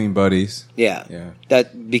on it. Between buddies. Yeah, Yeah.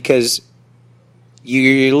 that because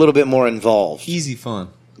you're a little bit more involved, Easy fun.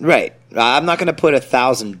 right? I'm not going to put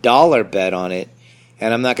 $1,000 bet on it,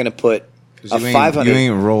 and I'm not going to put a You 500.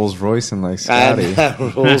 ain't Rolls Roycing like Scotty.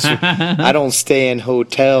 I don't stay in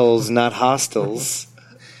hotels, not hostels.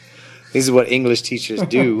 This is what English teachers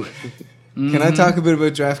do, Can I talk a bit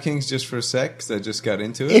about DraftKings just for a sec? Because I just got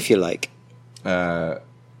into it. if you like.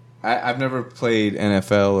 I've never played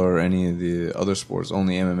NFL or any of the other sports,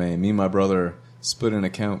 only MMA. Me and my brother split an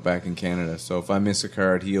account back in Canada. So if I miss a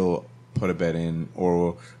card, he'll put a bet in,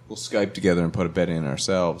 or we'll Skype together and put a bet in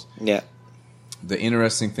ourselves. Yeah, The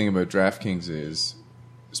interesting thing about DraftKings is,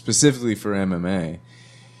 specifically for MMA,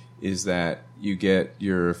 is that you get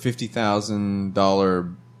your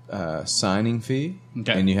 $50,000 signing fee,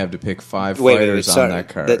 Okay. and you have to pick 5 wait, fighters sorry. on that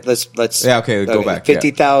card. Let's. Yeah, okay, go back, yeah.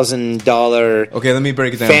 $50,000 Okay, let me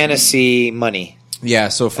break it down. fantasy money. Yeah,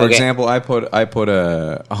 so for Okay. example, I put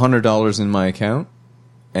 $100 in my account,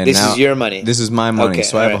 and This now is your money. This is my money, Okay,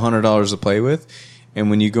 so I have alright. $100 to play with. And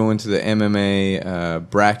when you go into the MMA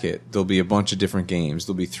bracket, there'll be a bunch of different games.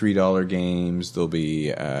 There'll be $3 games, there'll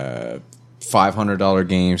be $500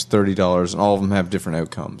 games, $30, and all of them have different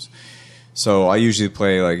outcomes. So I usually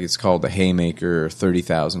play it's called the Haymaker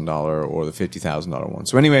 $30,000 or the $50,000 one.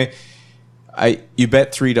 So anyway, you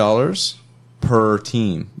bet $3 per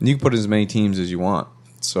team. You can put as many teams as you want.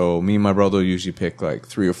 So me and my brother usually pick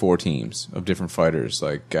 3 or 4 teams of different fighters.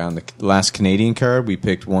 Like on the last Canadian card, we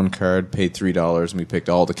picked one card, paid $3, and we picked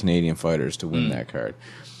all the Canadian fighters to win that card.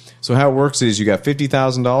 So how it works is you got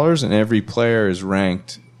 $50,000, and every player is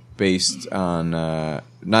ranked based on they're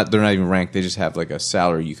not even ranked. They just have a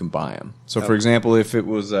salary you can buy them. So for example, if it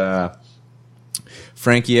was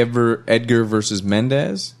Frankie Edgar versus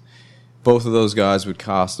Mendez, both of those guys would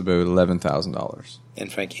cost about $11,000.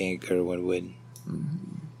 And Frankie Edgar would win.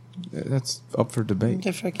 That's up for debate.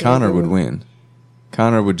 Yeah, Frankie Connor Edgar would would. win.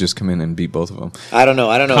 Connor would just come in and beat both of them. I don't know.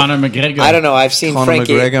 Conor McGregor. I don't know. I've seen Conor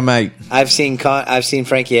Frankie. McGregor, mate. I've seen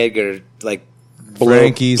Frankie Edgar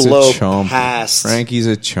Frankie's blow a chump. past. Frankie's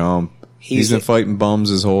a chump. He's He's been a- fighting bums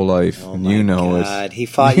his whole life, and you know God, it. he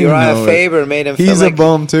fought You Uriah know it. Faber, made him. He's feel a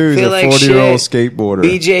bum too. He's a feel like 40-year-old shit. skateboarder.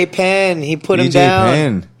 BJ Penn, he put him BJ down.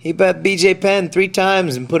 Penn. He bet BJ Penn 3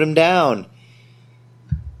 times and put him down.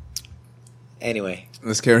 Anyway,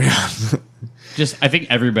 Let's carry on. I think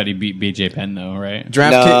everybody beat BJ Penn though, right? No.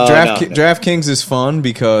 DraftKings is fun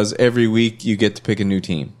because every week you get to pick a new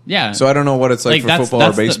team. Yeah. So I don't know what it's like for that's, football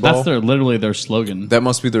that's or baseball. that's literally their slogan. That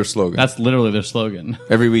must be their slogan. That's literally their slogan.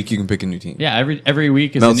 Every week you can pick a new team. Yeah, every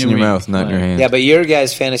week is Melts a in new your week. mouth, not in your hand. yeah, but your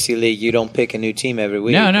guys' fantasy league, you don't pick a new team every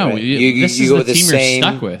week. No, right? this is go the with the team you're same.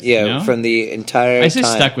 stuck with, Yeah, you know? from the entire I say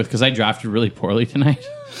time. stuck with because I drafted really poorly tonight.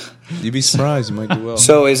 You'd be surprised. You might do well.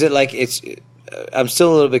 So is it like it's? I'm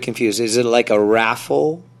still a little bit confused. Is it like a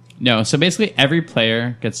raffle? No, so basically every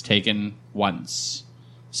player gets taken once.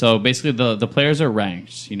 So basically the players are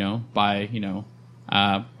ranked, by,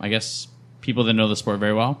 I guess people that know the sport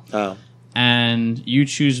very well. Oh, And you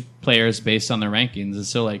choose players based on their rankings. And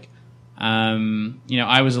so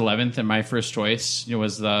I was 11th and my first choice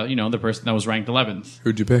was the person that was ranked 11th.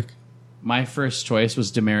 Who'd you pick? My first choice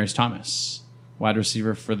was Demaryius Thomas, wide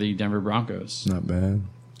receiver for the Denver Broncos. Not bad.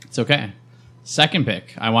 It's okay. Second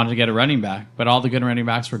pick, I wanted to get a running back, but all the good running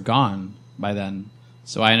backs were gone by then.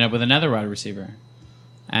 So I ended up with another wide receiver.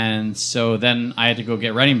 And so then I had to go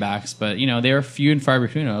get running backs, but, they were few and far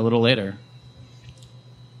between a little later.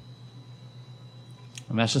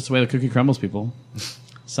 And that's just the way the cookie crumbles, people.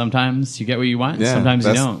 Sometimes you get what you want, and sometimes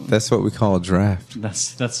you don't. That's what we call a draft.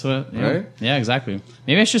 That's what, yeah. Right? Yeah, exactly.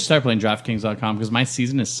 Maybe I should start playing DraftKings.com because my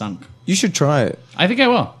season is sunk. You should try it. I think I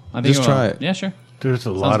will. Just try it. Yeah, sure. There's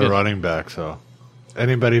a lot of good. running backs, though.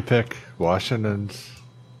 Anybody pick Washington's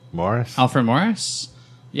Morris? Alfred Morris?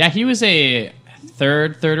 Yeah, he was a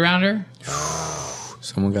third rounder.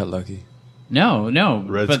 Someone got lucky. No.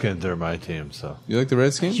 Redskins are my team, so. You like the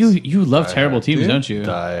Redskins? You love terrible teams, do you? don't you?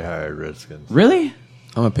 Die hard Redskins. Really?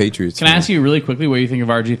 I'm a Patriots Can I fan. ask you really quickly what you think of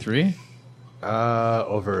RG3?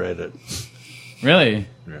 Overrated. Really?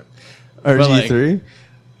 Yeah. RG3?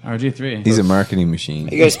 RG3. He's a marketing machine.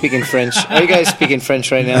 Are you guys speaking French? Are you guys speaking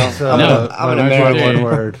French right now? So, I'm an American. one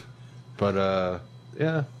word. But,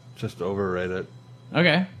 yeah, just overrated.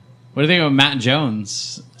 Okay. What do you think of Matt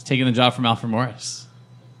Jones taking the job from Alfred Morris?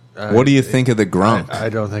 What do you think of the Gronk? I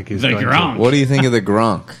don't think he's The going Gronk. What do you think of the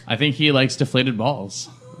Gronk? I think he likes deflated balls.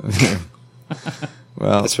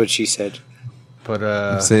 Well, That's what she said. to.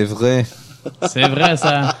 But, c'est vrai. C'est vrai,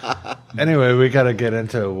 ça. anyway, we got to get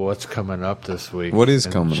into what's coming up this week. What is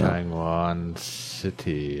in coming up? Changwon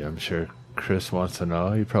City. I'm sure Chris wants to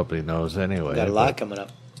know. He probably knows anyway. Got a lot but- coming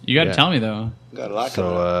up. You got to Yeah. tell me, though. Got a lot coming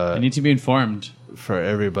So, up. I need to be informed. for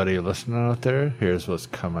everybody listening out there, here's what's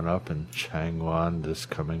coming up in Changwon this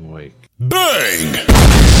coming week. Bang!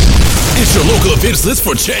 It's your local events list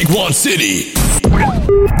for Changwon City.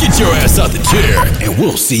 Get your ass out the chair, and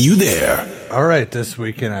we'll see you there. All right, this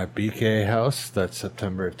weekend at BK House, that's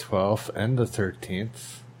September 12th and the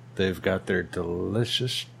 13th, they've got their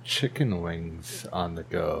delicious chicken wings on the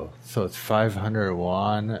go. So it's 500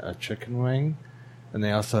 won a chicken wing, and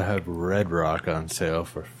they also have Red Rock on sale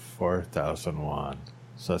for 4,000 won.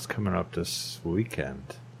 So that's coming up this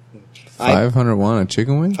weekend. 500 won a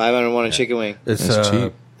chicken wing? 501 a chicken wing. It's That's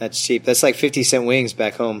cheap. That's cheap. That's like 50-cent wings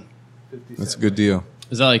back home. That's a good deal.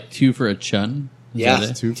 Is that like 2 for a chun? Is Yeah. that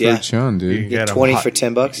it? 2 for Yeah. a chun, You dude. can get 'em 20 hot- for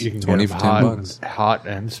 $10. You can 20 get 'em for $10 hot, bucks. hot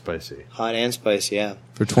and spicy. Hot and spicy, yeah.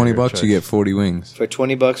 For 20 bucks, you choice. get 40 wings. For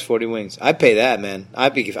 $20, 40 wings. I'd pay that, man.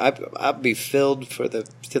 I'd be filled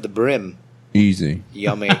to the brim. Easy.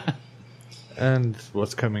 Yummy. And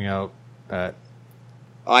what's coming out at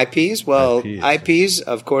IPs? Well, IPs. IPs,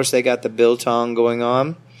 of course, they got the Biltong going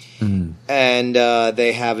on. And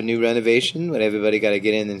they have a new renovation, but everybody got to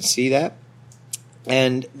get in and see that.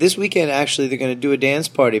 And this weekend, actually, they're going to do a dance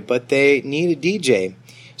party, but they need a DJ.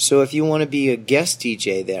 So if you want to be a guest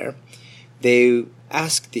DJ there, they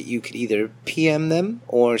ask that you could either PM them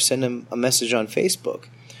or send them a message on Facebook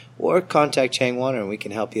or contact Changwon and we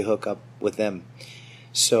can help you hook up with them.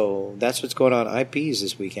 So that's what's going on at IPs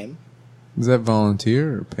this weekend. Is that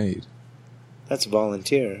volunteer or paid? That's a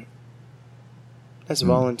volunteer. That's a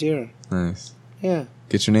volunteer. Nice. Yeah.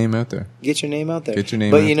 Get your name out there. Get your name out there. Get your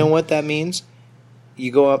name But out you know there. what that means?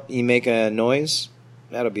 You go up, you make a noise,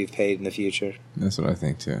 that'll be paid in the future. That's what I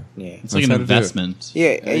think, too. Yeah. It's like That's an how to do it. investment.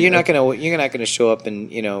 Yeah, you're not gonna show up and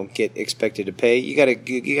get expected to pay. You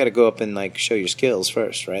gotta go up and like show your skills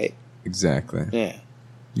first, right? Exactly. Yeah,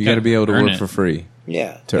 You got to be able to Earn work it. for free.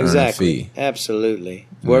 yeah, To earn a exactly, fee. Absolutely.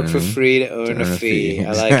 Work for free to earn a fee.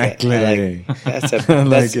 I like Exactly. it. I like that's I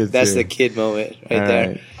like it, that's too. the kid moment right All there.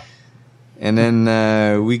 right. And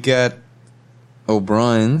then we got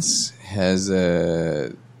O'Brien's has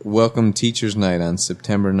a Welcome Teachers Night on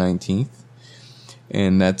September 19th.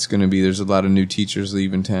 And that's going to be, there's a lot of new teachers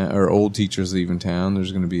leaving town, or old teachers leaving town.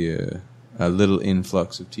 There's going to be a little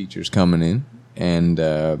influx of teachers coming in. And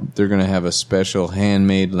they're going to have a special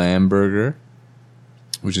handmade lamb burger,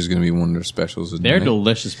 which is going to be one of their specials. of the They're night.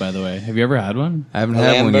 delicious, by the way. Have you ever had one? I haven't A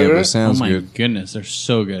had lamb one yet, but burger? it sounds oh my good. goodness, they're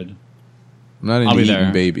so good. I'm not I'll into be eating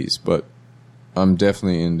there. babies, but I'm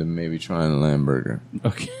definitely into maybe trying a lamb burger.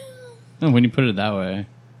 Okay. When you put it that way.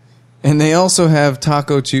 And they also have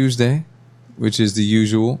Taco Tuesday, which is the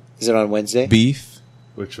usual Is it on Wednesday? beef,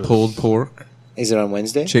 which was pulled pork, Is it on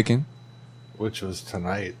Wednesday? chicken, which was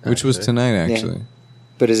tonight. which was actually. tonight actually.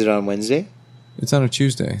 But is it on Wednesday? It's on a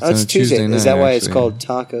Tuesday. Oh, it's on a Tuesday. night, Is that why it's actually. called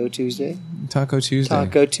Taco Tuesday? Taco Tuesday?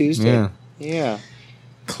 Taco Tuesday. Yeah, Yeah.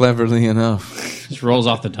 cleverly enough. Just rolls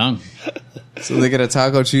off the tongue. So they get a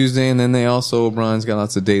Taco Tuesday, and then they also, O'Brien's got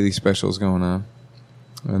lots of daily specials going on.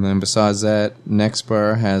 And then besides that, Next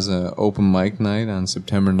Bar has a open mic night on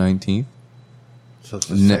September 19th. So it's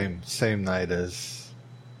the same night as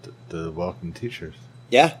the Welcome Teachers.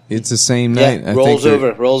 Yeah. It's the same Yeah, night. I rolls think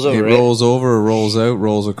over, rolls over, It right? rolls over, or rolls out,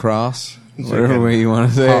 rolls across, whatever way you want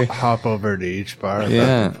to say. Hop over to each bar. Yeah.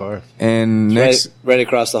 Back and forth. And next, Right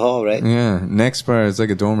across the hall, right? yeah, Next Bar is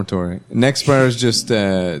like a dormitory. Next Bar has just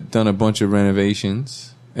done a bunch of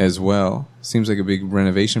renovations, as well. Seems like a big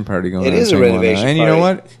renovation party going on. It is a renovation and you know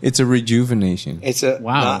party. what? It's a rejuvenation. It's a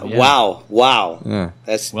Wow, yeah. wow. Yeah.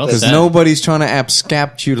 That's Well Because said. nobody's trying to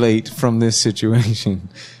abscapulate from this situation.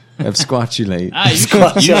 Absquatulate. Ah, you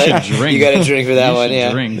should drink. You got to drink for that You one, should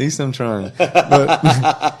yeah. drink. At least I'm trying.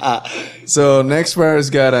 But, so next bar's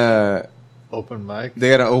got Open mic. they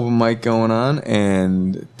got an open mic going on,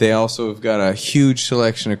 and they also have got a huge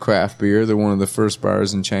selection of craft beer. They're one of the first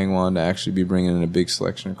bars in Changwon to actually be bringing in a big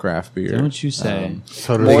selection of craft beer. Don't you say?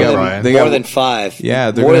 So does more, Brian. they more got- than 5.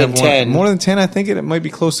 Yeah, they're more gonna than have 10. More than 10, I think it might be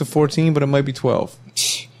close to 14, but it might be 12.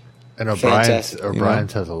 And O'Brien's Fantastic.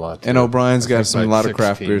 has a lot too. And O'Brien's I got think some like lot of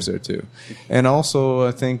craft 16. beers there too. And also,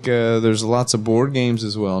 I think there's lots of board games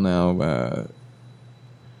as well now.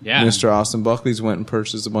 Yeah. Mr. Austin Buckley's went and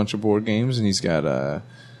purchased a bunch of board games, and he's got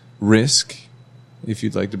Risk. If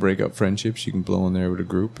you'd like to break up friendships, you can blow in there with a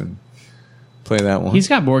group and play that one. He's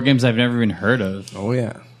got board games I've never even heard of. Oh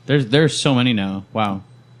yeah. There's so many now. Wow.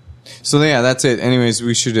 So yeah, that's it. Anyways,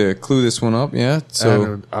 we should clue this one up. Yeah. So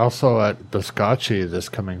And also at Biscacci this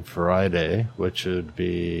coming Friday, which would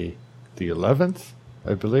be the 11th,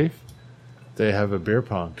 I believe, they have a beer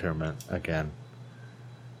pong tournament again,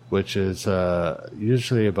 which is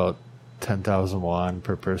usually about 10,000 won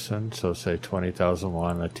per person, so say 20,000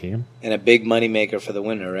 won a team. And a big money maker for the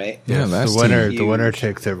winner, right? yeah, Yes, last the winner, team. the winner Huge.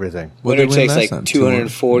 takes everything. What Winner did they win takes last like time?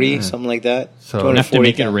 240, Yeah. something like that. So- Enough to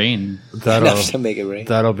make it 240,000. rain. Enough to make it rain.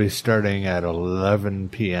 That'll be starting at 11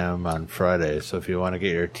 p.m. on Friday. So if you want to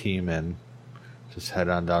get your team in, just head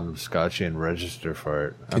on down to Biscacci and register for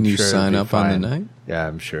it. Can you it'd sign be up on the fine. night? Yeah,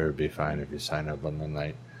 I'm sure it'd be fine if you sign up on the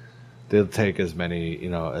night. They'll take as many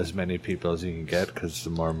people as you can get because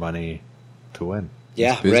the more money to win.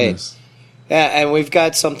 Yeah, It's right. business. Yeah, and we've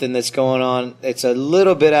got something that's going on. It's a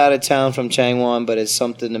little bit out of town from Changwon, but it's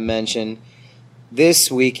something to mention.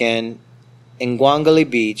 This weekend in Gwangali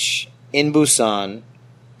Beach in Busan,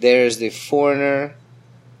 there's the Foreigner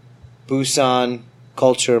Busan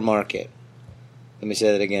Culture Market. Let me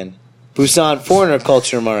say that again. Busan Foreigner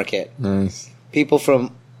Culture Market. Nice. People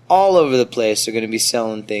from all over the place are going to be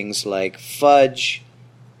selling things like fudge,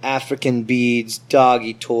 African beads,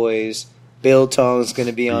 doggy toys. Biltong's going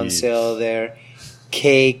to be on Beads. sale there.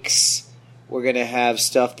 Cakes. We're going to have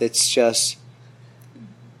stuff that's just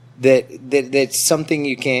that's something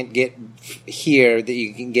you can't get here that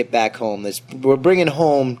you can get back home. We're bringing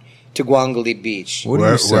home to Gwangali Beach. What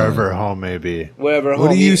are you selling? Wherever home may be. Wherever What home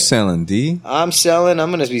are you selling, D? I'm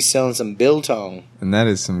going to be selling some biltong. And that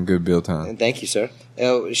is some good Biltong. And thank you, sir.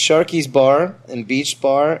 Sharky's Bar and Beach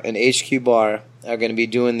Bar and HQ Bar are going to be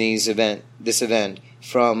doing this event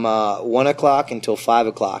from 1 o'clock until 5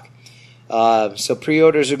 o'clock. So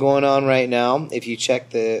pre-orders are going on right now. If you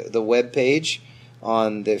check the webpage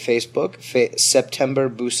on the Facebook, September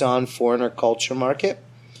Busan Foreigner Culture Market,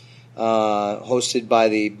 hosted by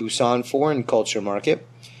the Busan Foreign Culture Market.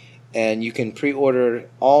 And you can pre-order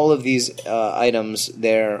all of these items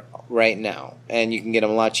there right now. And you can get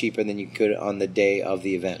them a lot cheaper than you could on the day of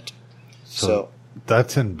the event. So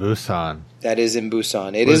That's in Busan. that is in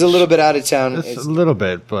Busan. It is a little bit out of town. It's a little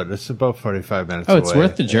bit, but it's about 45 minutes Oh, away. it's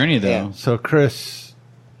worth the journey though. Yeah. So, Chris,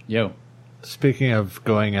 Yo. speaking of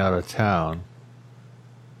going out of town,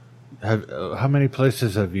 how many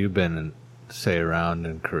places have you been, say, around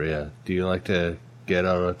in Korea? Do you like to get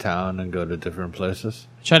out of town and go to different places?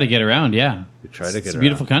 Try to get around, yeah. You try to get It's a around.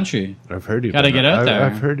 beautiful country. I've heard you've Gotta been get out there.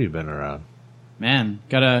 I've heard you've been around. Man,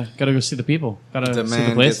 gotta go see the people. Gotta The see man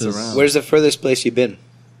the places. gets around. Where's the furthest place you've been?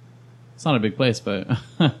 It's not a big place, but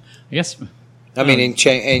I guess I mean,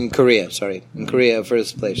 in Korea. Sorry, in Korea,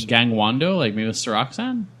 furthest place. Gangwon-do, like maybe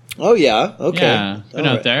Seoraksan. Oh yeah, okay. Yeah, been All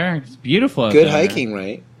out right. there. It's beautiful. Out Good there. hiking,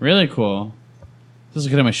 right? Really cool. Just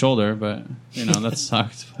looking at my shoulder, but that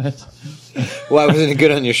sucked. But Why wasn't it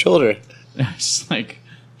good on your shoulder? just like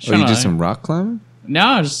Oh, you did some rock climbing?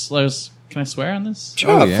 No, can I swear on this?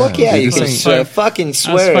 Sure, yeah. fuck yeah, you This can ain't- swear, fucking I was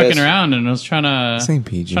swear. fucking around and I was trying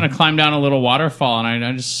PG. to climb down a little waterfall and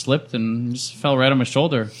I just slipped and just fell right on my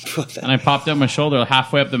shoulder. And I popped out my shoulder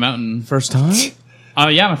halfway up the mountain. First time? Oh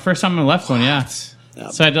yeah, my first time on the left one, yeah.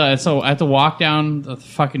 So I had to walk down the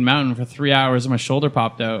fucking mountain for 3 hours and my shoulder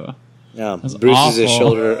popped out. Yeah, was Bruce is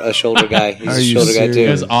awful. a shoulder guy. He's Are a you shoulder guy It too.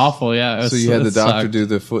 was awful, yeah. It was, So you had it the doctor sucked. do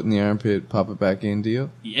the foot in the armpit, pop it back in deal?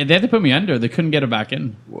 Yeah, they had to put me under. They couldn't get it back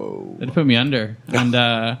in. Whoa. They had to put me under. And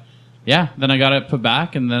then I got it put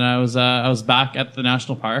back and then I was back at the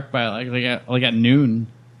national park by like at noon.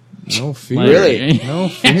 No fear. Like- Really? No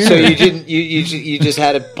fear. So you didn't you just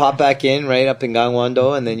had to pop back in right up in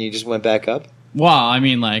Gangwon-do and then you just went back up? Well, I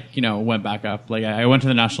mean, went back up. Like I went to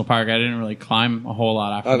the national park. I didn't really climb a whole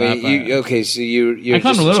lot after I that. mean, but- so you're I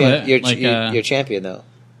climbed just a little champ- bit, You're, like, you're champion though.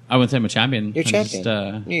 I wouldn't say I'm a champion. You're I'm champion.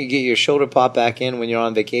 Just, You get your shoulder pop back in when you're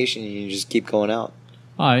on vacation. And you just keep going out.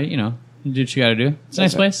 you know, you do what you got to do. It's a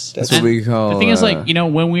nice place. That's what we call. The thing is, like, you know,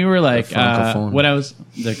 when we were like, francophone. when I was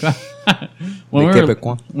when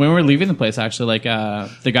we were leaving the place, actually, like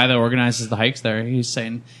the guy that organizes the hikes there, he's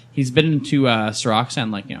saying he's been to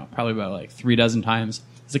Soroxan like, you know, probably about like 3 dozen times.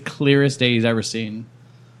 It's the clearest day he's ever seen.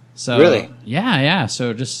 So Really? yeah.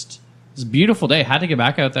 So just it's a beautiful day. Had to get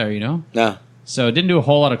back out there, you know. No. So didn't do a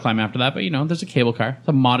whole lot of climbing after that, but you know, there's a cable car. It's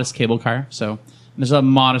a modest cable car. So there's a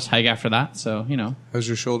modest hike after that. So you know, How's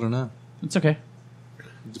your shoulder now? it's okay.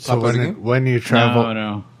 So Pop out again? when you travel,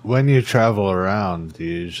 No. when you travel around, do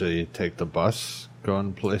you usually take the bus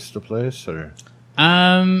going place to place, or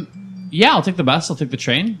Yeah, I'll take the bus. I'll take the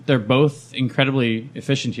train. They're both incredibly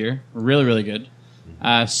efficient here. Really, really good.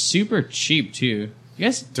 Super cheap too. You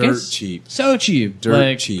guys, Dirt cheap. So cheap. Dirt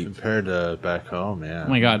Like, cheap. compared to back home? Yeah. Oh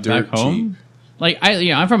my god, Dirt back home. Like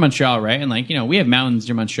I'm from Montreal, right? And like, you know, we have mountains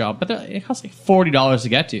near Montreal, but it costs like $40 to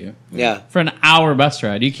get to Yeah. for an hour bus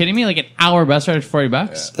ride. Are you kidding me? Like an hour bus ride for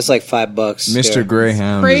 $40? That's like $5. Mr. here.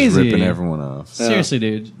 Greyhound is Crazy. ripping everyone off. Seriously,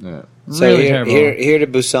 dude. Yeah. So Really here, terrible. here to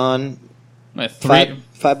Busan, Like $5,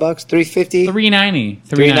 $350,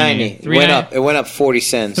 $3.90. It went up 40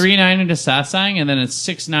 cents. $3.90 to Satsang, and then it's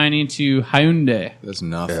 $6.90 to Hyundai. That's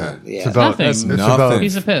nothing. Yeah. It's about Nothing. it's That's about nothing.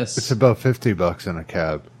 Piece of piss. it's about $50 in a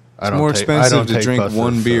cab. It's more expensive to drink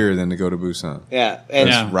one beer than to go to Busan. Yeah, and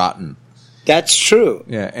Yeah. It's rotten. that's true.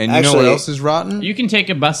 Yeah, and you know Actually, what else is rotten? You can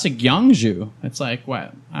take a bus to Gyeongju. It's like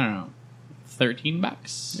what? I don't know,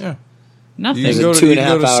 $13. Yeah. Nothing. There's You a can go to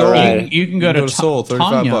 2.5 hour Seoul. ride. You can go to Seoul, $35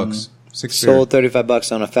 Tongyang. bucks. 6 Sold beer.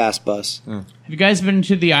 $35 on a fast bus. Have you guys been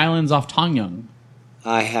to the islands off Tongyang?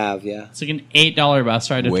 I have, yeah. It's like an $8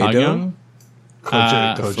 bus ride to Wado?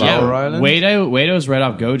 Tongyang. Flower Island? Wado's right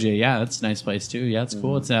off Goje. Yeah, that's a nice place too. Yeah, it's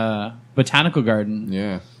cool. It's a botanical garden.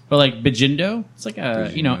 Yeah. But like Bijindo, it's like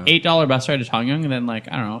a $8 bus ride to Tongyang, and then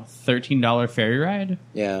like I don't know, $13 ferry ride.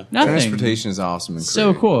 Yeah. Nothing. Transportation is awesome in Korea.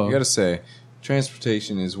 So cool. You got to say,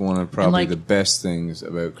 transportation is one of probably like- the best things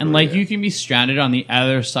about Korea. And like you can be stranded on the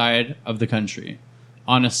other side of the country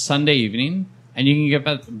on a Sunday evening, and you can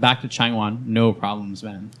get back to Changwon, no problems,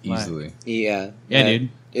 man. Like- easily. Yeah. Yeah, dude.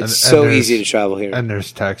 It's And so there's- easy to travel here. and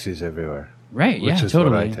there's taxis everywhere, Right? which Yeah, is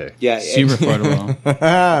totally. what I take. Yeah. Super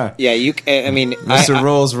affordable. Yeah, I mean, Mr.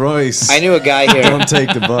 Rolls Royce. I knew a guy here. Don't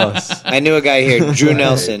take the bus. I knew a guy here, Drew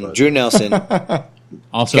Nelson.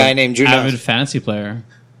 Also, Guy named Drew avid Nelson. fantasy player.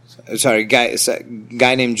 Sorry,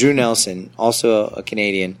 guy named Drew Nelson, also a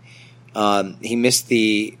Canadian. He missed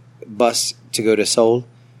the bus to go to Seoul.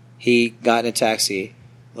 He got in a taxi,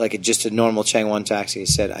 like just a normal Changwon taxi. He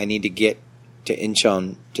said, "I need to get to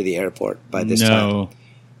Incheon to the airport by this time." No.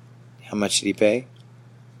 How much did he pay?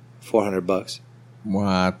 $400.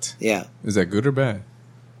 What? Yeah, Is that good or bad?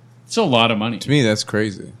 It's a lot of money. To me, that's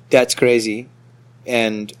crazy. that's crazy,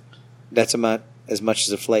 and that's about as much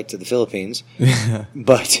as a flight to the Philippines.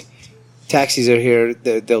 But taxis are here;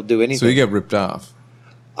 they'll do anything. So you get ripped off.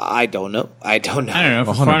 I don't know. I don't know.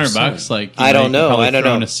 For 100%. $400, like I don't know. I I don't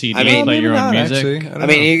throw in know. a CD, I mean- play your Maybe own not, music. actually. I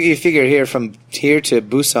mean, you figure from here to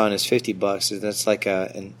Busan is $50. And that's like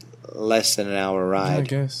less than an hour I ride.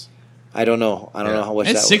 guess. I don't know. I don't know how much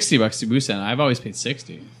It's that $60 to Busan. I've always paid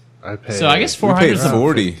 60. I pay. So I guess We 400 paid is a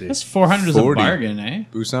 40. That's 400 is a 40. bargain, eh?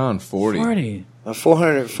 Busan 40.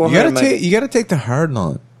 40. 400. You gotta take the hard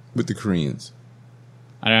line with the Koreans.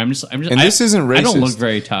 I don't know, I'm just. And this isn't racist. I don't look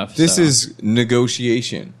very tough. This so. is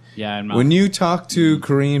negotiation. Yeah, I'm not. When you talk to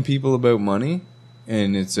Korean people about money,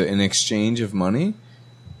 and it's an exchange of money,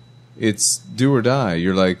 it's do or die.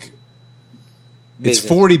 You're like, it's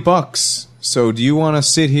Business. $40. So do you want to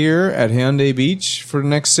sit here at Hyundai Beach for the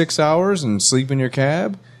next 6 hours and sleep in your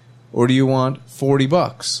cab, or do you want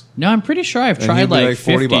 $40? No, I'm pretty sure I've And tried he'd be like like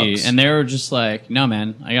 40 50, bucks. and they were just like, "No,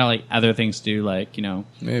 man, I got like other things to do, like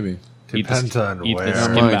Maybe. Depends on eat the where.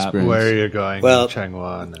 skin My bap." experience. where you're going. Well- in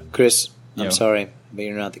Changwon. And Chris, Yo. I'm sorry, but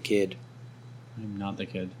you're not the kid. I'm not the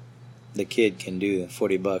kid. The kid can do the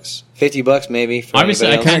 $40, $50 maybe. For Obviously, anybody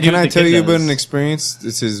I else. can't- Can do I what the tell kid you about does. an experience?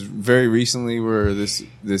 This is very recently where this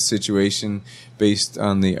situation based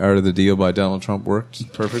on the Art of the Deal by Donald Trump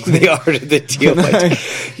worked perfectly. The art of the deal. Wait a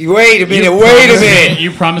minute. You wait a promised minute. me-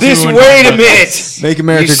 you promised this. me we wouldn't Wait talk a about minute. Make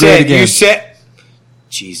America you great said, again. You said.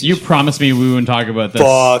 Jesus. You promised me we wouldn't talk about this.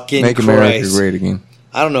 fucking Make America Christ. great again.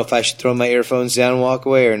 I don't know if I should throw my earphones down and walk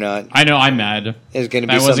away or not. I know I'm mad. There's going to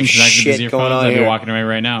If I be some wasn't connected to shit these going earphones, on I'd be here. walking away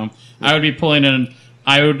right now. I would be pulling in.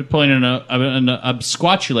 I would pull in an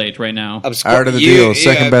absquatulate right now. Art of the Deal,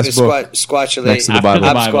 second best book. Squatulate. Next to the After Bible.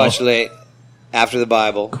 the Bible. Absquatulate after the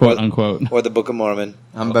Bible. Quote or, unquote. Or the Book of Mormon.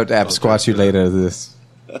 I'm about to absquat you later of this.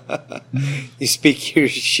 You speak your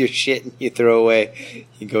shit and you throw away.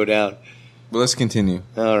 You go down. But let's continue.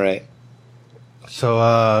 All right.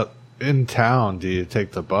 So, in town, do you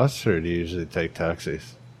take the bus or do you usually take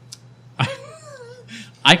taxis?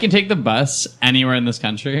 I can take the bus anywhere in this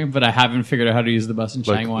country, but I haven't figured out how to use the bus in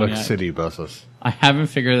Changwon Like yet. city buses. I haven't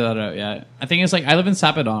figured that out yet. I think it's like I live in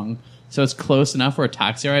Sapadong, so it's close enough where a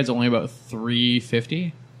taxi ride is only about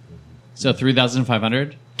 $350, so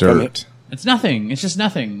 3,500. Dirt. It's nothing. It's just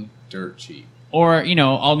nothing. Dirt cheap. Or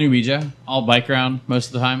all Nubija, all bike around most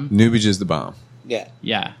of the time. Nubija's the bomb. Yeah.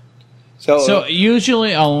 Yeah. So, So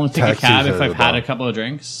usually I'll only take a Taxis cab are if the I've had bomb. a couple of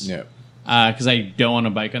drinks. Yeah. Because I don't want to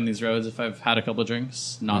bike on these roads if I've had a couple of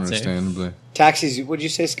drinks. Not safe. Understandably. taxis, what'd you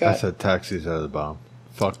say, I Scott? said taxis are the bomb.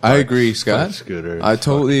 Fuck I bikes, agree, fuck Scott. Scooters. I fuck-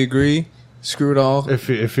 totally agree. Screw it all. If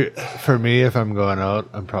you, for me, if I'm going out,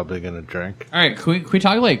 I'm probably gonna drink. All right, can we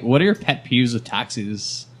talk like what are your pet peeves with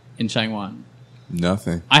taxis in Changwon?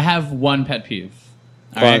 Nothing. I have one pet peeve.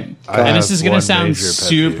 All Go on. right, Go on. and this is gonna one sound major pet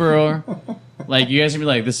super like you guys are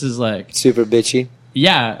gonna be like, this is like Super bitchy.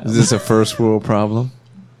 yeah. Is this a first world problem?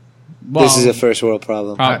 Well, This is a first world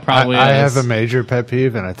problem. probably. I is. have a major pet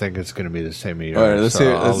peeve, and I think it's gonna be the same as yours. All right, let's hear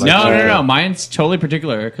it. I'll Let's- let you No. go. Mine's totally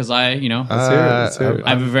particular because I Let's hear it. Let's hear it. I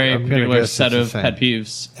have a very I'm gonna particular guess set it's of the pet same.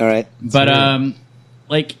 peeves. All right. But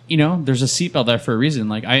like there's a seatbelt there for a reason.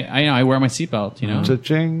 Like I wear my seatbelt.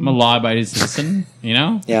 Cha-ching. I'm a law-abiding citizen.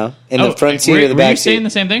 Yeah. In the front seat were, or the were back you saying seat? the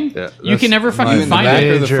same thing? Yeah, You that's can never fucking in the find back it.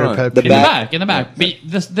 or the Major front? pet The peeve. back. In the back. But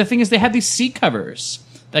the thing is, they have these seat covers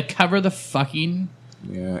that cover the fucking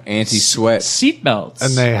Yeah. Anti-sweat. seat belts.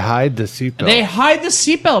 And they hide the seatbelt. They hide the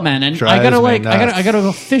seatbelt, man, and I Drives gotta me like, nuts. I gotta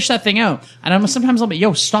go fish that thing out. And I'm sometimes I'll be,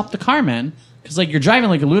 yo, stop the car, man, because like you're driving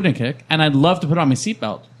like a lunatic, and I'd love to put on my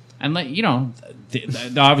seatbelt, and like they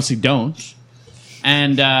obviously don't.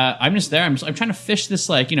 And I'm just there. I'm trying to fish this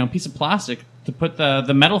like piece of plastic to put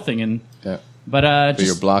the metal thing in, Yeah. but But you're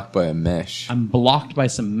just blocked by a mesh. I'm blocked by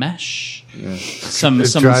some mesh, Yeah. some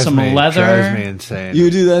It drives leather. Drives me insane.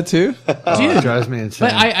 You do that too? Oh, it drives me insane.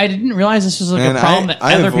 But I didn't realize this was like Man, a problem that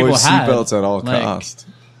I other avoid people had. seatbelts at all Like, costs.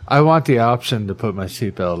 I want the option to put my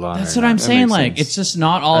seatbelt on. That's or what I'm not. saying. makes Like sense. it's just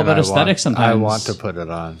not all And about I aesthetics. want- Sometimes I want to put it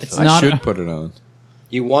on. It's so- I not- should put it on.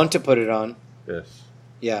 You want to put it on. Yes.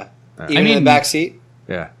 Yeah. I Even in the mean- back seat.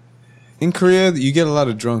 Yeah. In Korea, you get a lot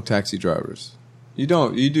of drunk taxi drivers. You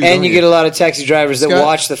don't. You do. And don't you get a lot of taxi drivers that Scott-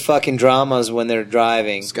 watch the fucking dramas when they're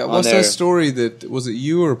driving. Scott, on what's their- that story that was it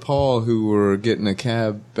you or Paul who were getting a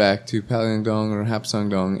cab back to Palyangdong or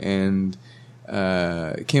Hapsangdong and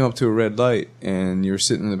came up to a red light and you were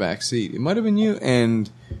sitting in the back seat? It might have been you, and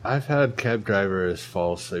I've had cab drivers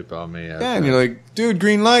fall asleep on me. yeah, and you're like, dude,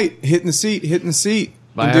 green light, hitting the seat.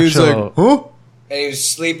 My And dude's actual- like, huh? And he was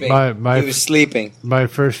sleeping. My- he was sleeping. My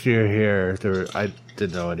first year here, I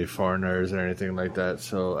didn't know any foreigners or anything like that,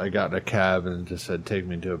 so I got in a cab and just said, take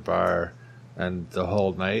me to a bar. And the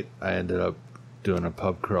whole night, I ended up doing a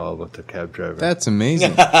pub crawl with the cab driver. That's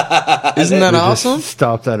amazing. Isn't that We just awesome?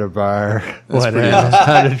 stopped at a bar, went in, pretty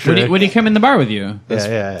had a Would drink. he come in the bar with you?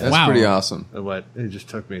 yeah. That's Wow. pretty awesome. He just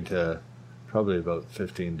took me to probably about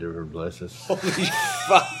 15 different places.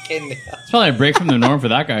 Fucking. It's probably a break from the norm for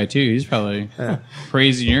that guy too. He's probably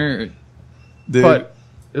praising your. Dude, But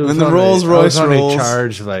it was when the only- Rolls I Royce was only rolls-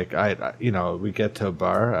 charged like we get to a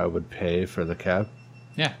bar, I would pay for the cab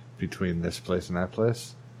Yeah, between this place and that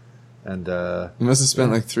place, and you must have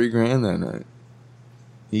spent like $3,000 that night.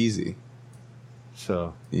 Easy,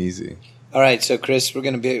 so easy. All right, so Chris, we're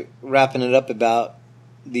going to be wrapping it up about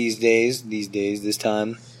this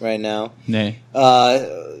time, right now. nay.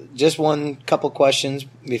 Just one couple questions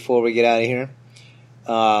before we get out of here.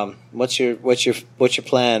 What's your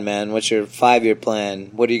plan, man? What's your 5-year plan?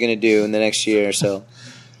 What are you going to do in the next year or so?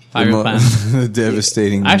 5-year plan. The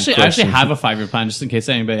devastating. I actually question. have a 5-year plan just in case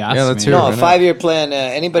anybody asks Yeah, let's me. hear it. No, why a not? 5-year plan.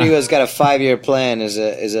 Anybody who has got a 5-year plan is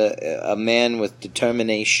a man with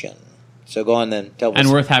determination. So go on then. Tell us. And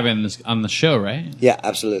worth having this on the show, right? Yeah,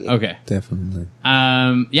 absolutely. Okay. Definitely.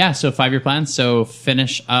 Yeah. So 5-year plan. So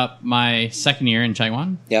finish up my second year in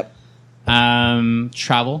Changwon. Yep.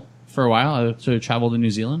 Travel for a while. I sort of travel to New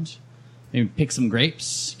Zealand. Maybe pick some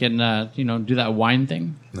grapes. Get do that wine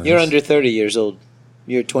thing. You're under 30 years old.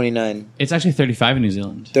 You're 29. It's actually 35 in New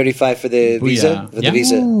Zealand. 35 for the Booyah. visa? For Yeah. the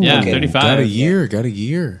visa? Yeah, Okay. 35. Got a year. Got a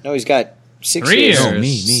year. No, he's got 6 3 years. years. No,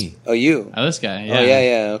 me. Oh, you? Oh, this guy. Yeah. Oh,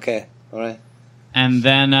 yeah. Okay. All right. And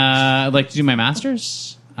then I'd like to do my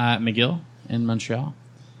master's at McGill in Montreal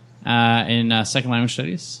in second language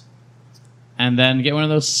studies. And then get one of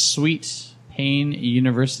those sweet paying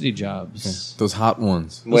university jobs. Those hot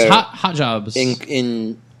ones. Those hot jobs.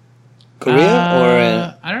 In Korea or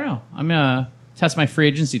in... I don't know. I'm test my free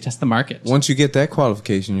agency, test the market. Once you get that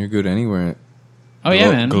qualification, you're good anywhere. Oh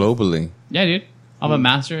yeah, man. Globally. Yeah, dude. I'll have a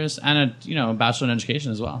master's and a bachelor in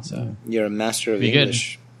education as well. So You're a master of be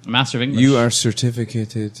English. good. A master of English. You are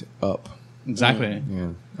certificated up. exactly. Yeah,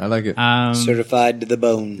 I like it. Certified to the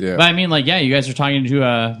bone. yeah. But I mean, like, yeah, you guys are talking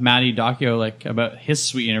to Matty Docchio like about his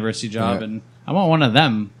sweet university job, Yeah. and I want one of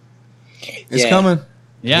them. It's Yeah. coming.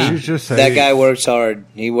 Yeah. Did you just say, That guy works hard.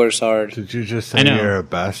 He works hard. Did you just I say know. you're a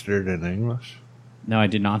bastard in English? No, I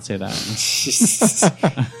did not say that.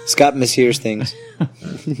 Scott mishears things.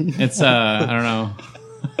 It's I don't know.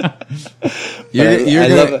 You're I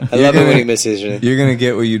gonna- love it. I you're love it when gonna- he mishears things. You're gonna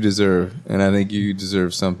get what you deserve, and I think you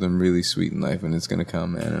deserve something really sweet in life, and it's gonna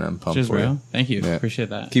come, man. And I'm pumped Cheers, for bro. you. Thank you. Yeah. Appreciate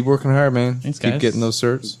that. Keep working hard, man. Thanks, Keep guys. getting those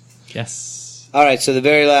certs. Yes. All right, so the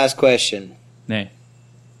very last question. Nay.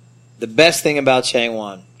 The best thing about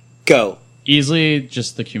Changwon. Go. Easily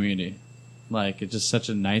just the community. Like, it's just such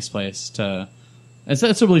a nice place to. It's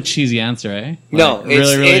a really cheesy answer, eh? Like, No,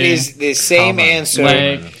 it is the same answer.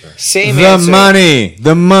 Like, Same The answer.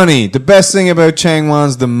 money. The best thing about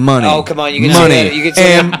Changwon's the money. Oh, come on, you can say money. that- you can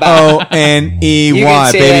say that about- MONEY, You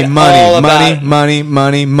can say baby. that Money, all money,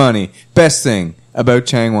 about- money. Best thing about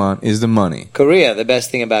Changwon is the money. Korea. The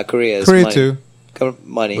best thing about Korea is Korea money. too.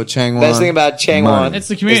 Money. But Changwon, Best thing about Changwon. money. it's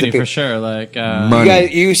the community is the for peop- sure. Like,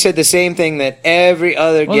 Money. You said the same thing that every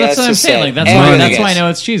other well, guest that's what I'm has saying. said. Like, that's Every why. other That's why I guest. know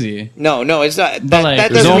it's cheesy. No, it's not. But, That, like,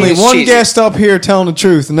 that there's There's doesn't mean only it's one cheesy. guest up here telling the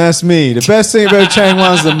truth, and that's me. The best thing about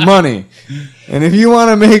Changwon's the money. And if you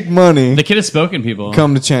want to make money, The kid has spoken, people.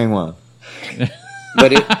 come to Changwon.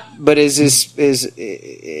 But is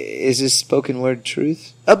this spoken word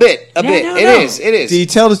truth? A bit. no. It is. Do you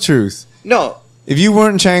tell the truth? No. If you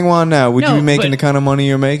weren't in Changwon now, would No, you be making but- the kind of money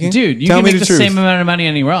you're making? Dude, you tell can me make the the truth. same amount of money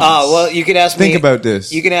anywhere else. Well, you can ask me. Think about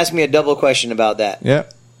this. You can ask me a double question about that. Yeah.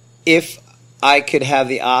 If I could have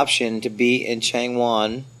the option to be in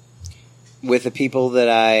Changwon with the people that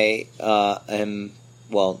I am,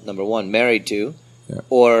 well, number one, married to, Yeah.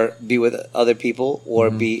 or be with other people, or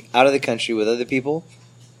be out of the country with other people,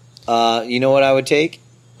 you know what I would take?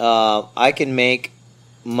 I can make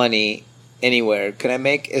money anywhere. Can I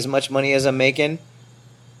make as much money as I'm making?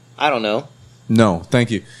 I don't know. No, thank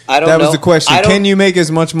you. I don't That was know. the question. I don't- Can you make as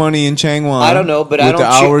much money in Changwon? I don't know, but with I don't the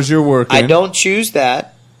hours you're working. I don't choose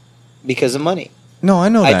that because of money. No, I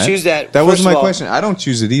know I that. choose that- That first wasn't of my all, question. I don't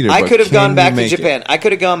choose it either. I but could have can gone you back to make it? Japan. I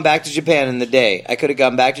could have gone back to Japan in the day. I could have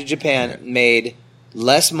gone back to Japan, made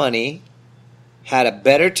less money, had a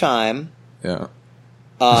better time. Yeah.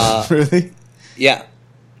 Uh, Really? yeah,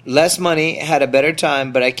 less money, had a better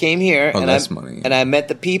time. But I came here and less money. and I met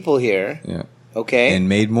the people here. Yeah. Okay, And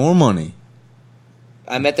made more money,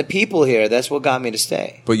 I met the people here. That's what got me to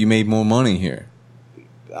stay. but you made more money here.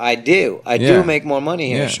 I do. I Yeah. do make more money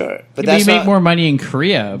here, Yeah. sure. But that's you make not, more money in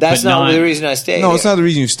Korea. That's but not the reason I stayed. No, it's here. not the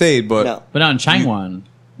reason you stayed, but No. But not in Changwon.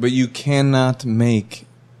 but you cannot make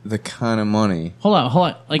the kind of money. Hold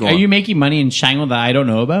on. Like, Go are on. you making money in Changwon that I don't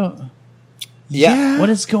know about? Yeah. What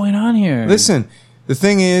is going on here? Listen, the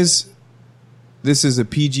thing is, this is a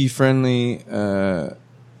PG friendly,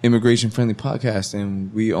 immigration friendly podcast,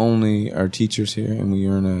 and we only are teachers here, and we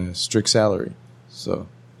earn a strict salary. So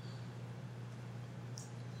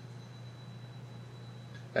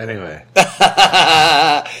Anyway,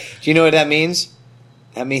 Do you know what that means?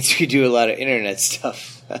 That means we do a lot of internet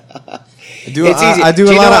stuff. I do. It's easy. I do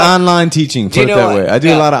Do a you lot know of what? online teaching. Do you Put it know that what? way. I do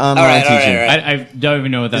Yeah. a lot of online All right, all right, teaching. all right. I don't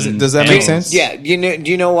even know what that Does that make entails. sense? Yeah,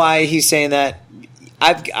 do you know why he's saying that?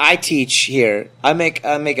 I teach here. I make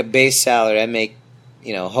a base salary. I make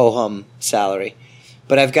ho hum salary,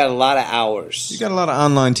 but I've got a lot of hours. You got a lot of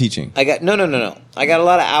online teaching. I got no. I got a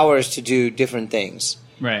lot of hours to do different things.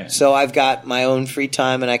 Right. So I've got my own free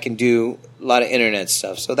time, and I can do a lot of internet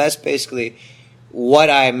stuff. So that's basically what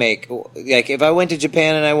I make. Like if I went to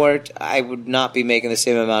Japan and I worked, I would not be making the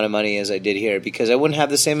same amount of money as I did here because I wouldn't have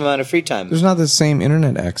the same amount of free time. There's not the same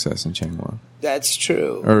internet access in Changwon. That's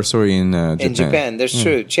true. Or sorry, in Japan. In Japan, that's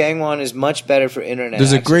true. Changwon is much better for internet.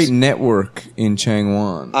 There's a access. great network in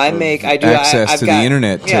Changwon. I do access I've to got- the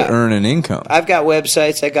internet yeah. to earn an income. I've got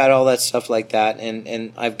websites. I got all that stuff like that,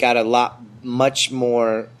 and I've got much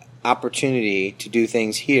more opportunity to do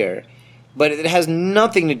things here. But it has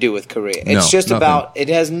nothing to do with Korea. No, It's just nothing. about. It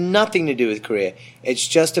has nothing to do with Korea. It's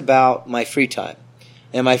just about my free time,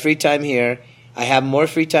 and my free time here. I have more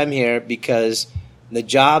free time here because the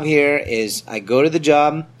job here is I go to the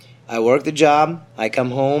job, I work the job, I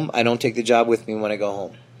come home. I don't take the job with me when I go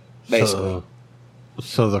home. Basically.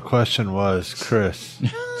 so the question was, Chris,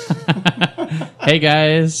 Hey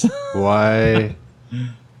guys. why?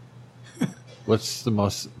 What's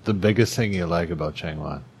the biggest thing you like about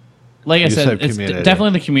Changwon? like I You said, said it's community.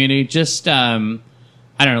 definitely the community. Just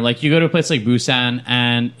I don't know, like you go to a place like Busan,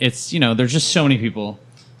 and it's there's just so many people,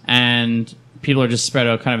 and people are just spread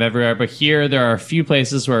out kind of everywhere. But here, there are a few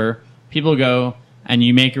places where people go, and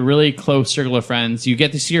you make a really close circle of friends. You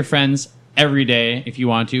get to see your friends every day if you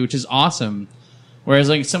want to, which is awesome. Whereas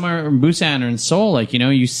like somewhere in Busan or in Seoul, like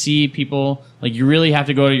you see people, like you really have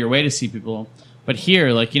to go to your way to see people. But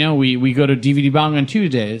here, like we go to DVD Bong on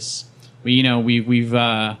Tuesdays. We've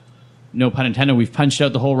no pun intended, we've punched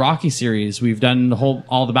out the whole Rocky series. We've done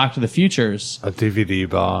all the Back to the Futures. A DVD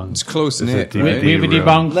bong. It's close Is knit, it right? DVD We have a DVD room?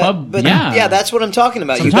 Bong club. But yeah, that's what I'm talking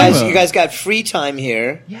about. That's You what I'm guys, talking you about. guys got free time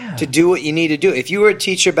here Yeah. to do what you need to do. If you were a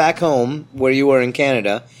teacher back home where you were in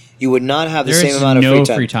Canada, you would not have the There's same amount of no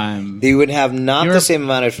free time. You would have not You're the same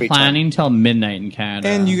amount of free time. planning till midnight in Canada.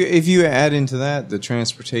 And if you add into that the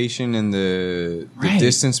transportation and the Right.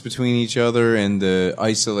 distance between each other and the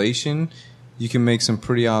isolation, you can make some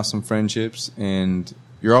pretty awesome friendships. And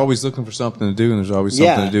you're always looking for something to do, and there's always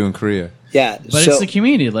something Yeah. to do in Korea. Yeah, But it's the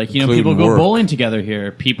community. Like, Including people go work. bowling together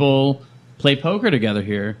here. People play poker together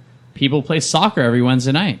here. People play soccer every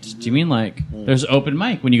Wednesday night. Do you mean like there's open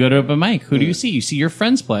mic? When you go to open mic, who do you see? You see your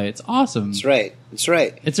friends play. It's awesome. That's right. That's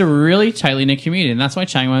right. It's a really tightly knit community, and that's why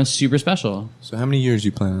Changwon is super special. So how many years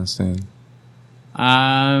you plan on staying?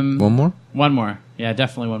 One More? more. Yeah,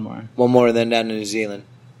 definitely one more. One more than down in New Zealand.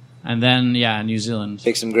 And then New Zealand.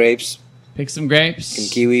 Pick some grapes, Pick some grapes. some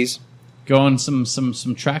kiwis. Go on some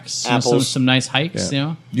treks. Apples. Some nice hikes.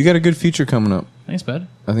 Yeah. You got a good future coming up. Thanks, bud.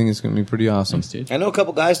 I think it's going to be pretty awesome. Thanks, dude. I know a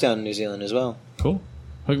couple guys down in New Zealand as well. Cool.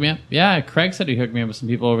 Hook me up. Yeah, Craig said he hooked me up with some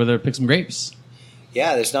people over there to pick some grapes.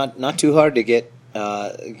 Yeah, it's not too hard to get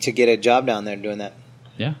a job down there doing that.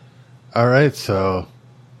 Yeah. All right, so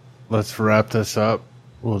let's wrap this up.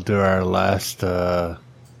 We'll do our last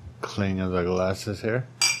cling of the glasses here.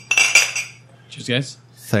 Cheers, guys.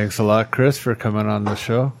 Thanks a lot, Chris, for coming on the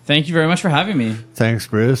show. Thank you very much for having me. Thanks,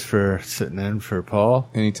 Bruce, for sitting in for Paul.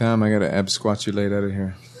 Anytime I got to absquatulate out of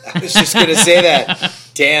here. I was just going to say that.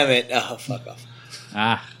 Damn it. Oh, fuck off.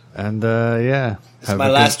 And, yeah. It's my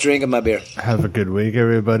last drink of my beer. Have a good week,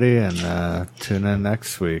 everybody, and tune in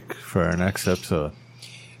next week for our next episode.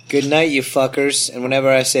 Good night, you fuckers. And whenever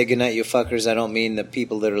I say good night, you fuckers, I don't mean the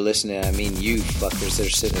people that are listening. I mean you fuckers that are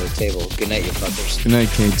sitting at the table. Good night, you fuckers. Good night,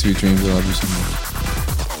 Kate. Sweet dreams. I love you so much.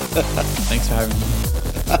 Thanks for having me.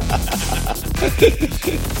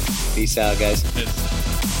 Peace out, guys.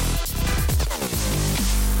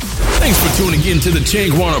 Thanks for tuning in to the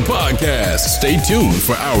Changwana Podcast. Stay tuned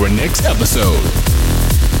for our next episode.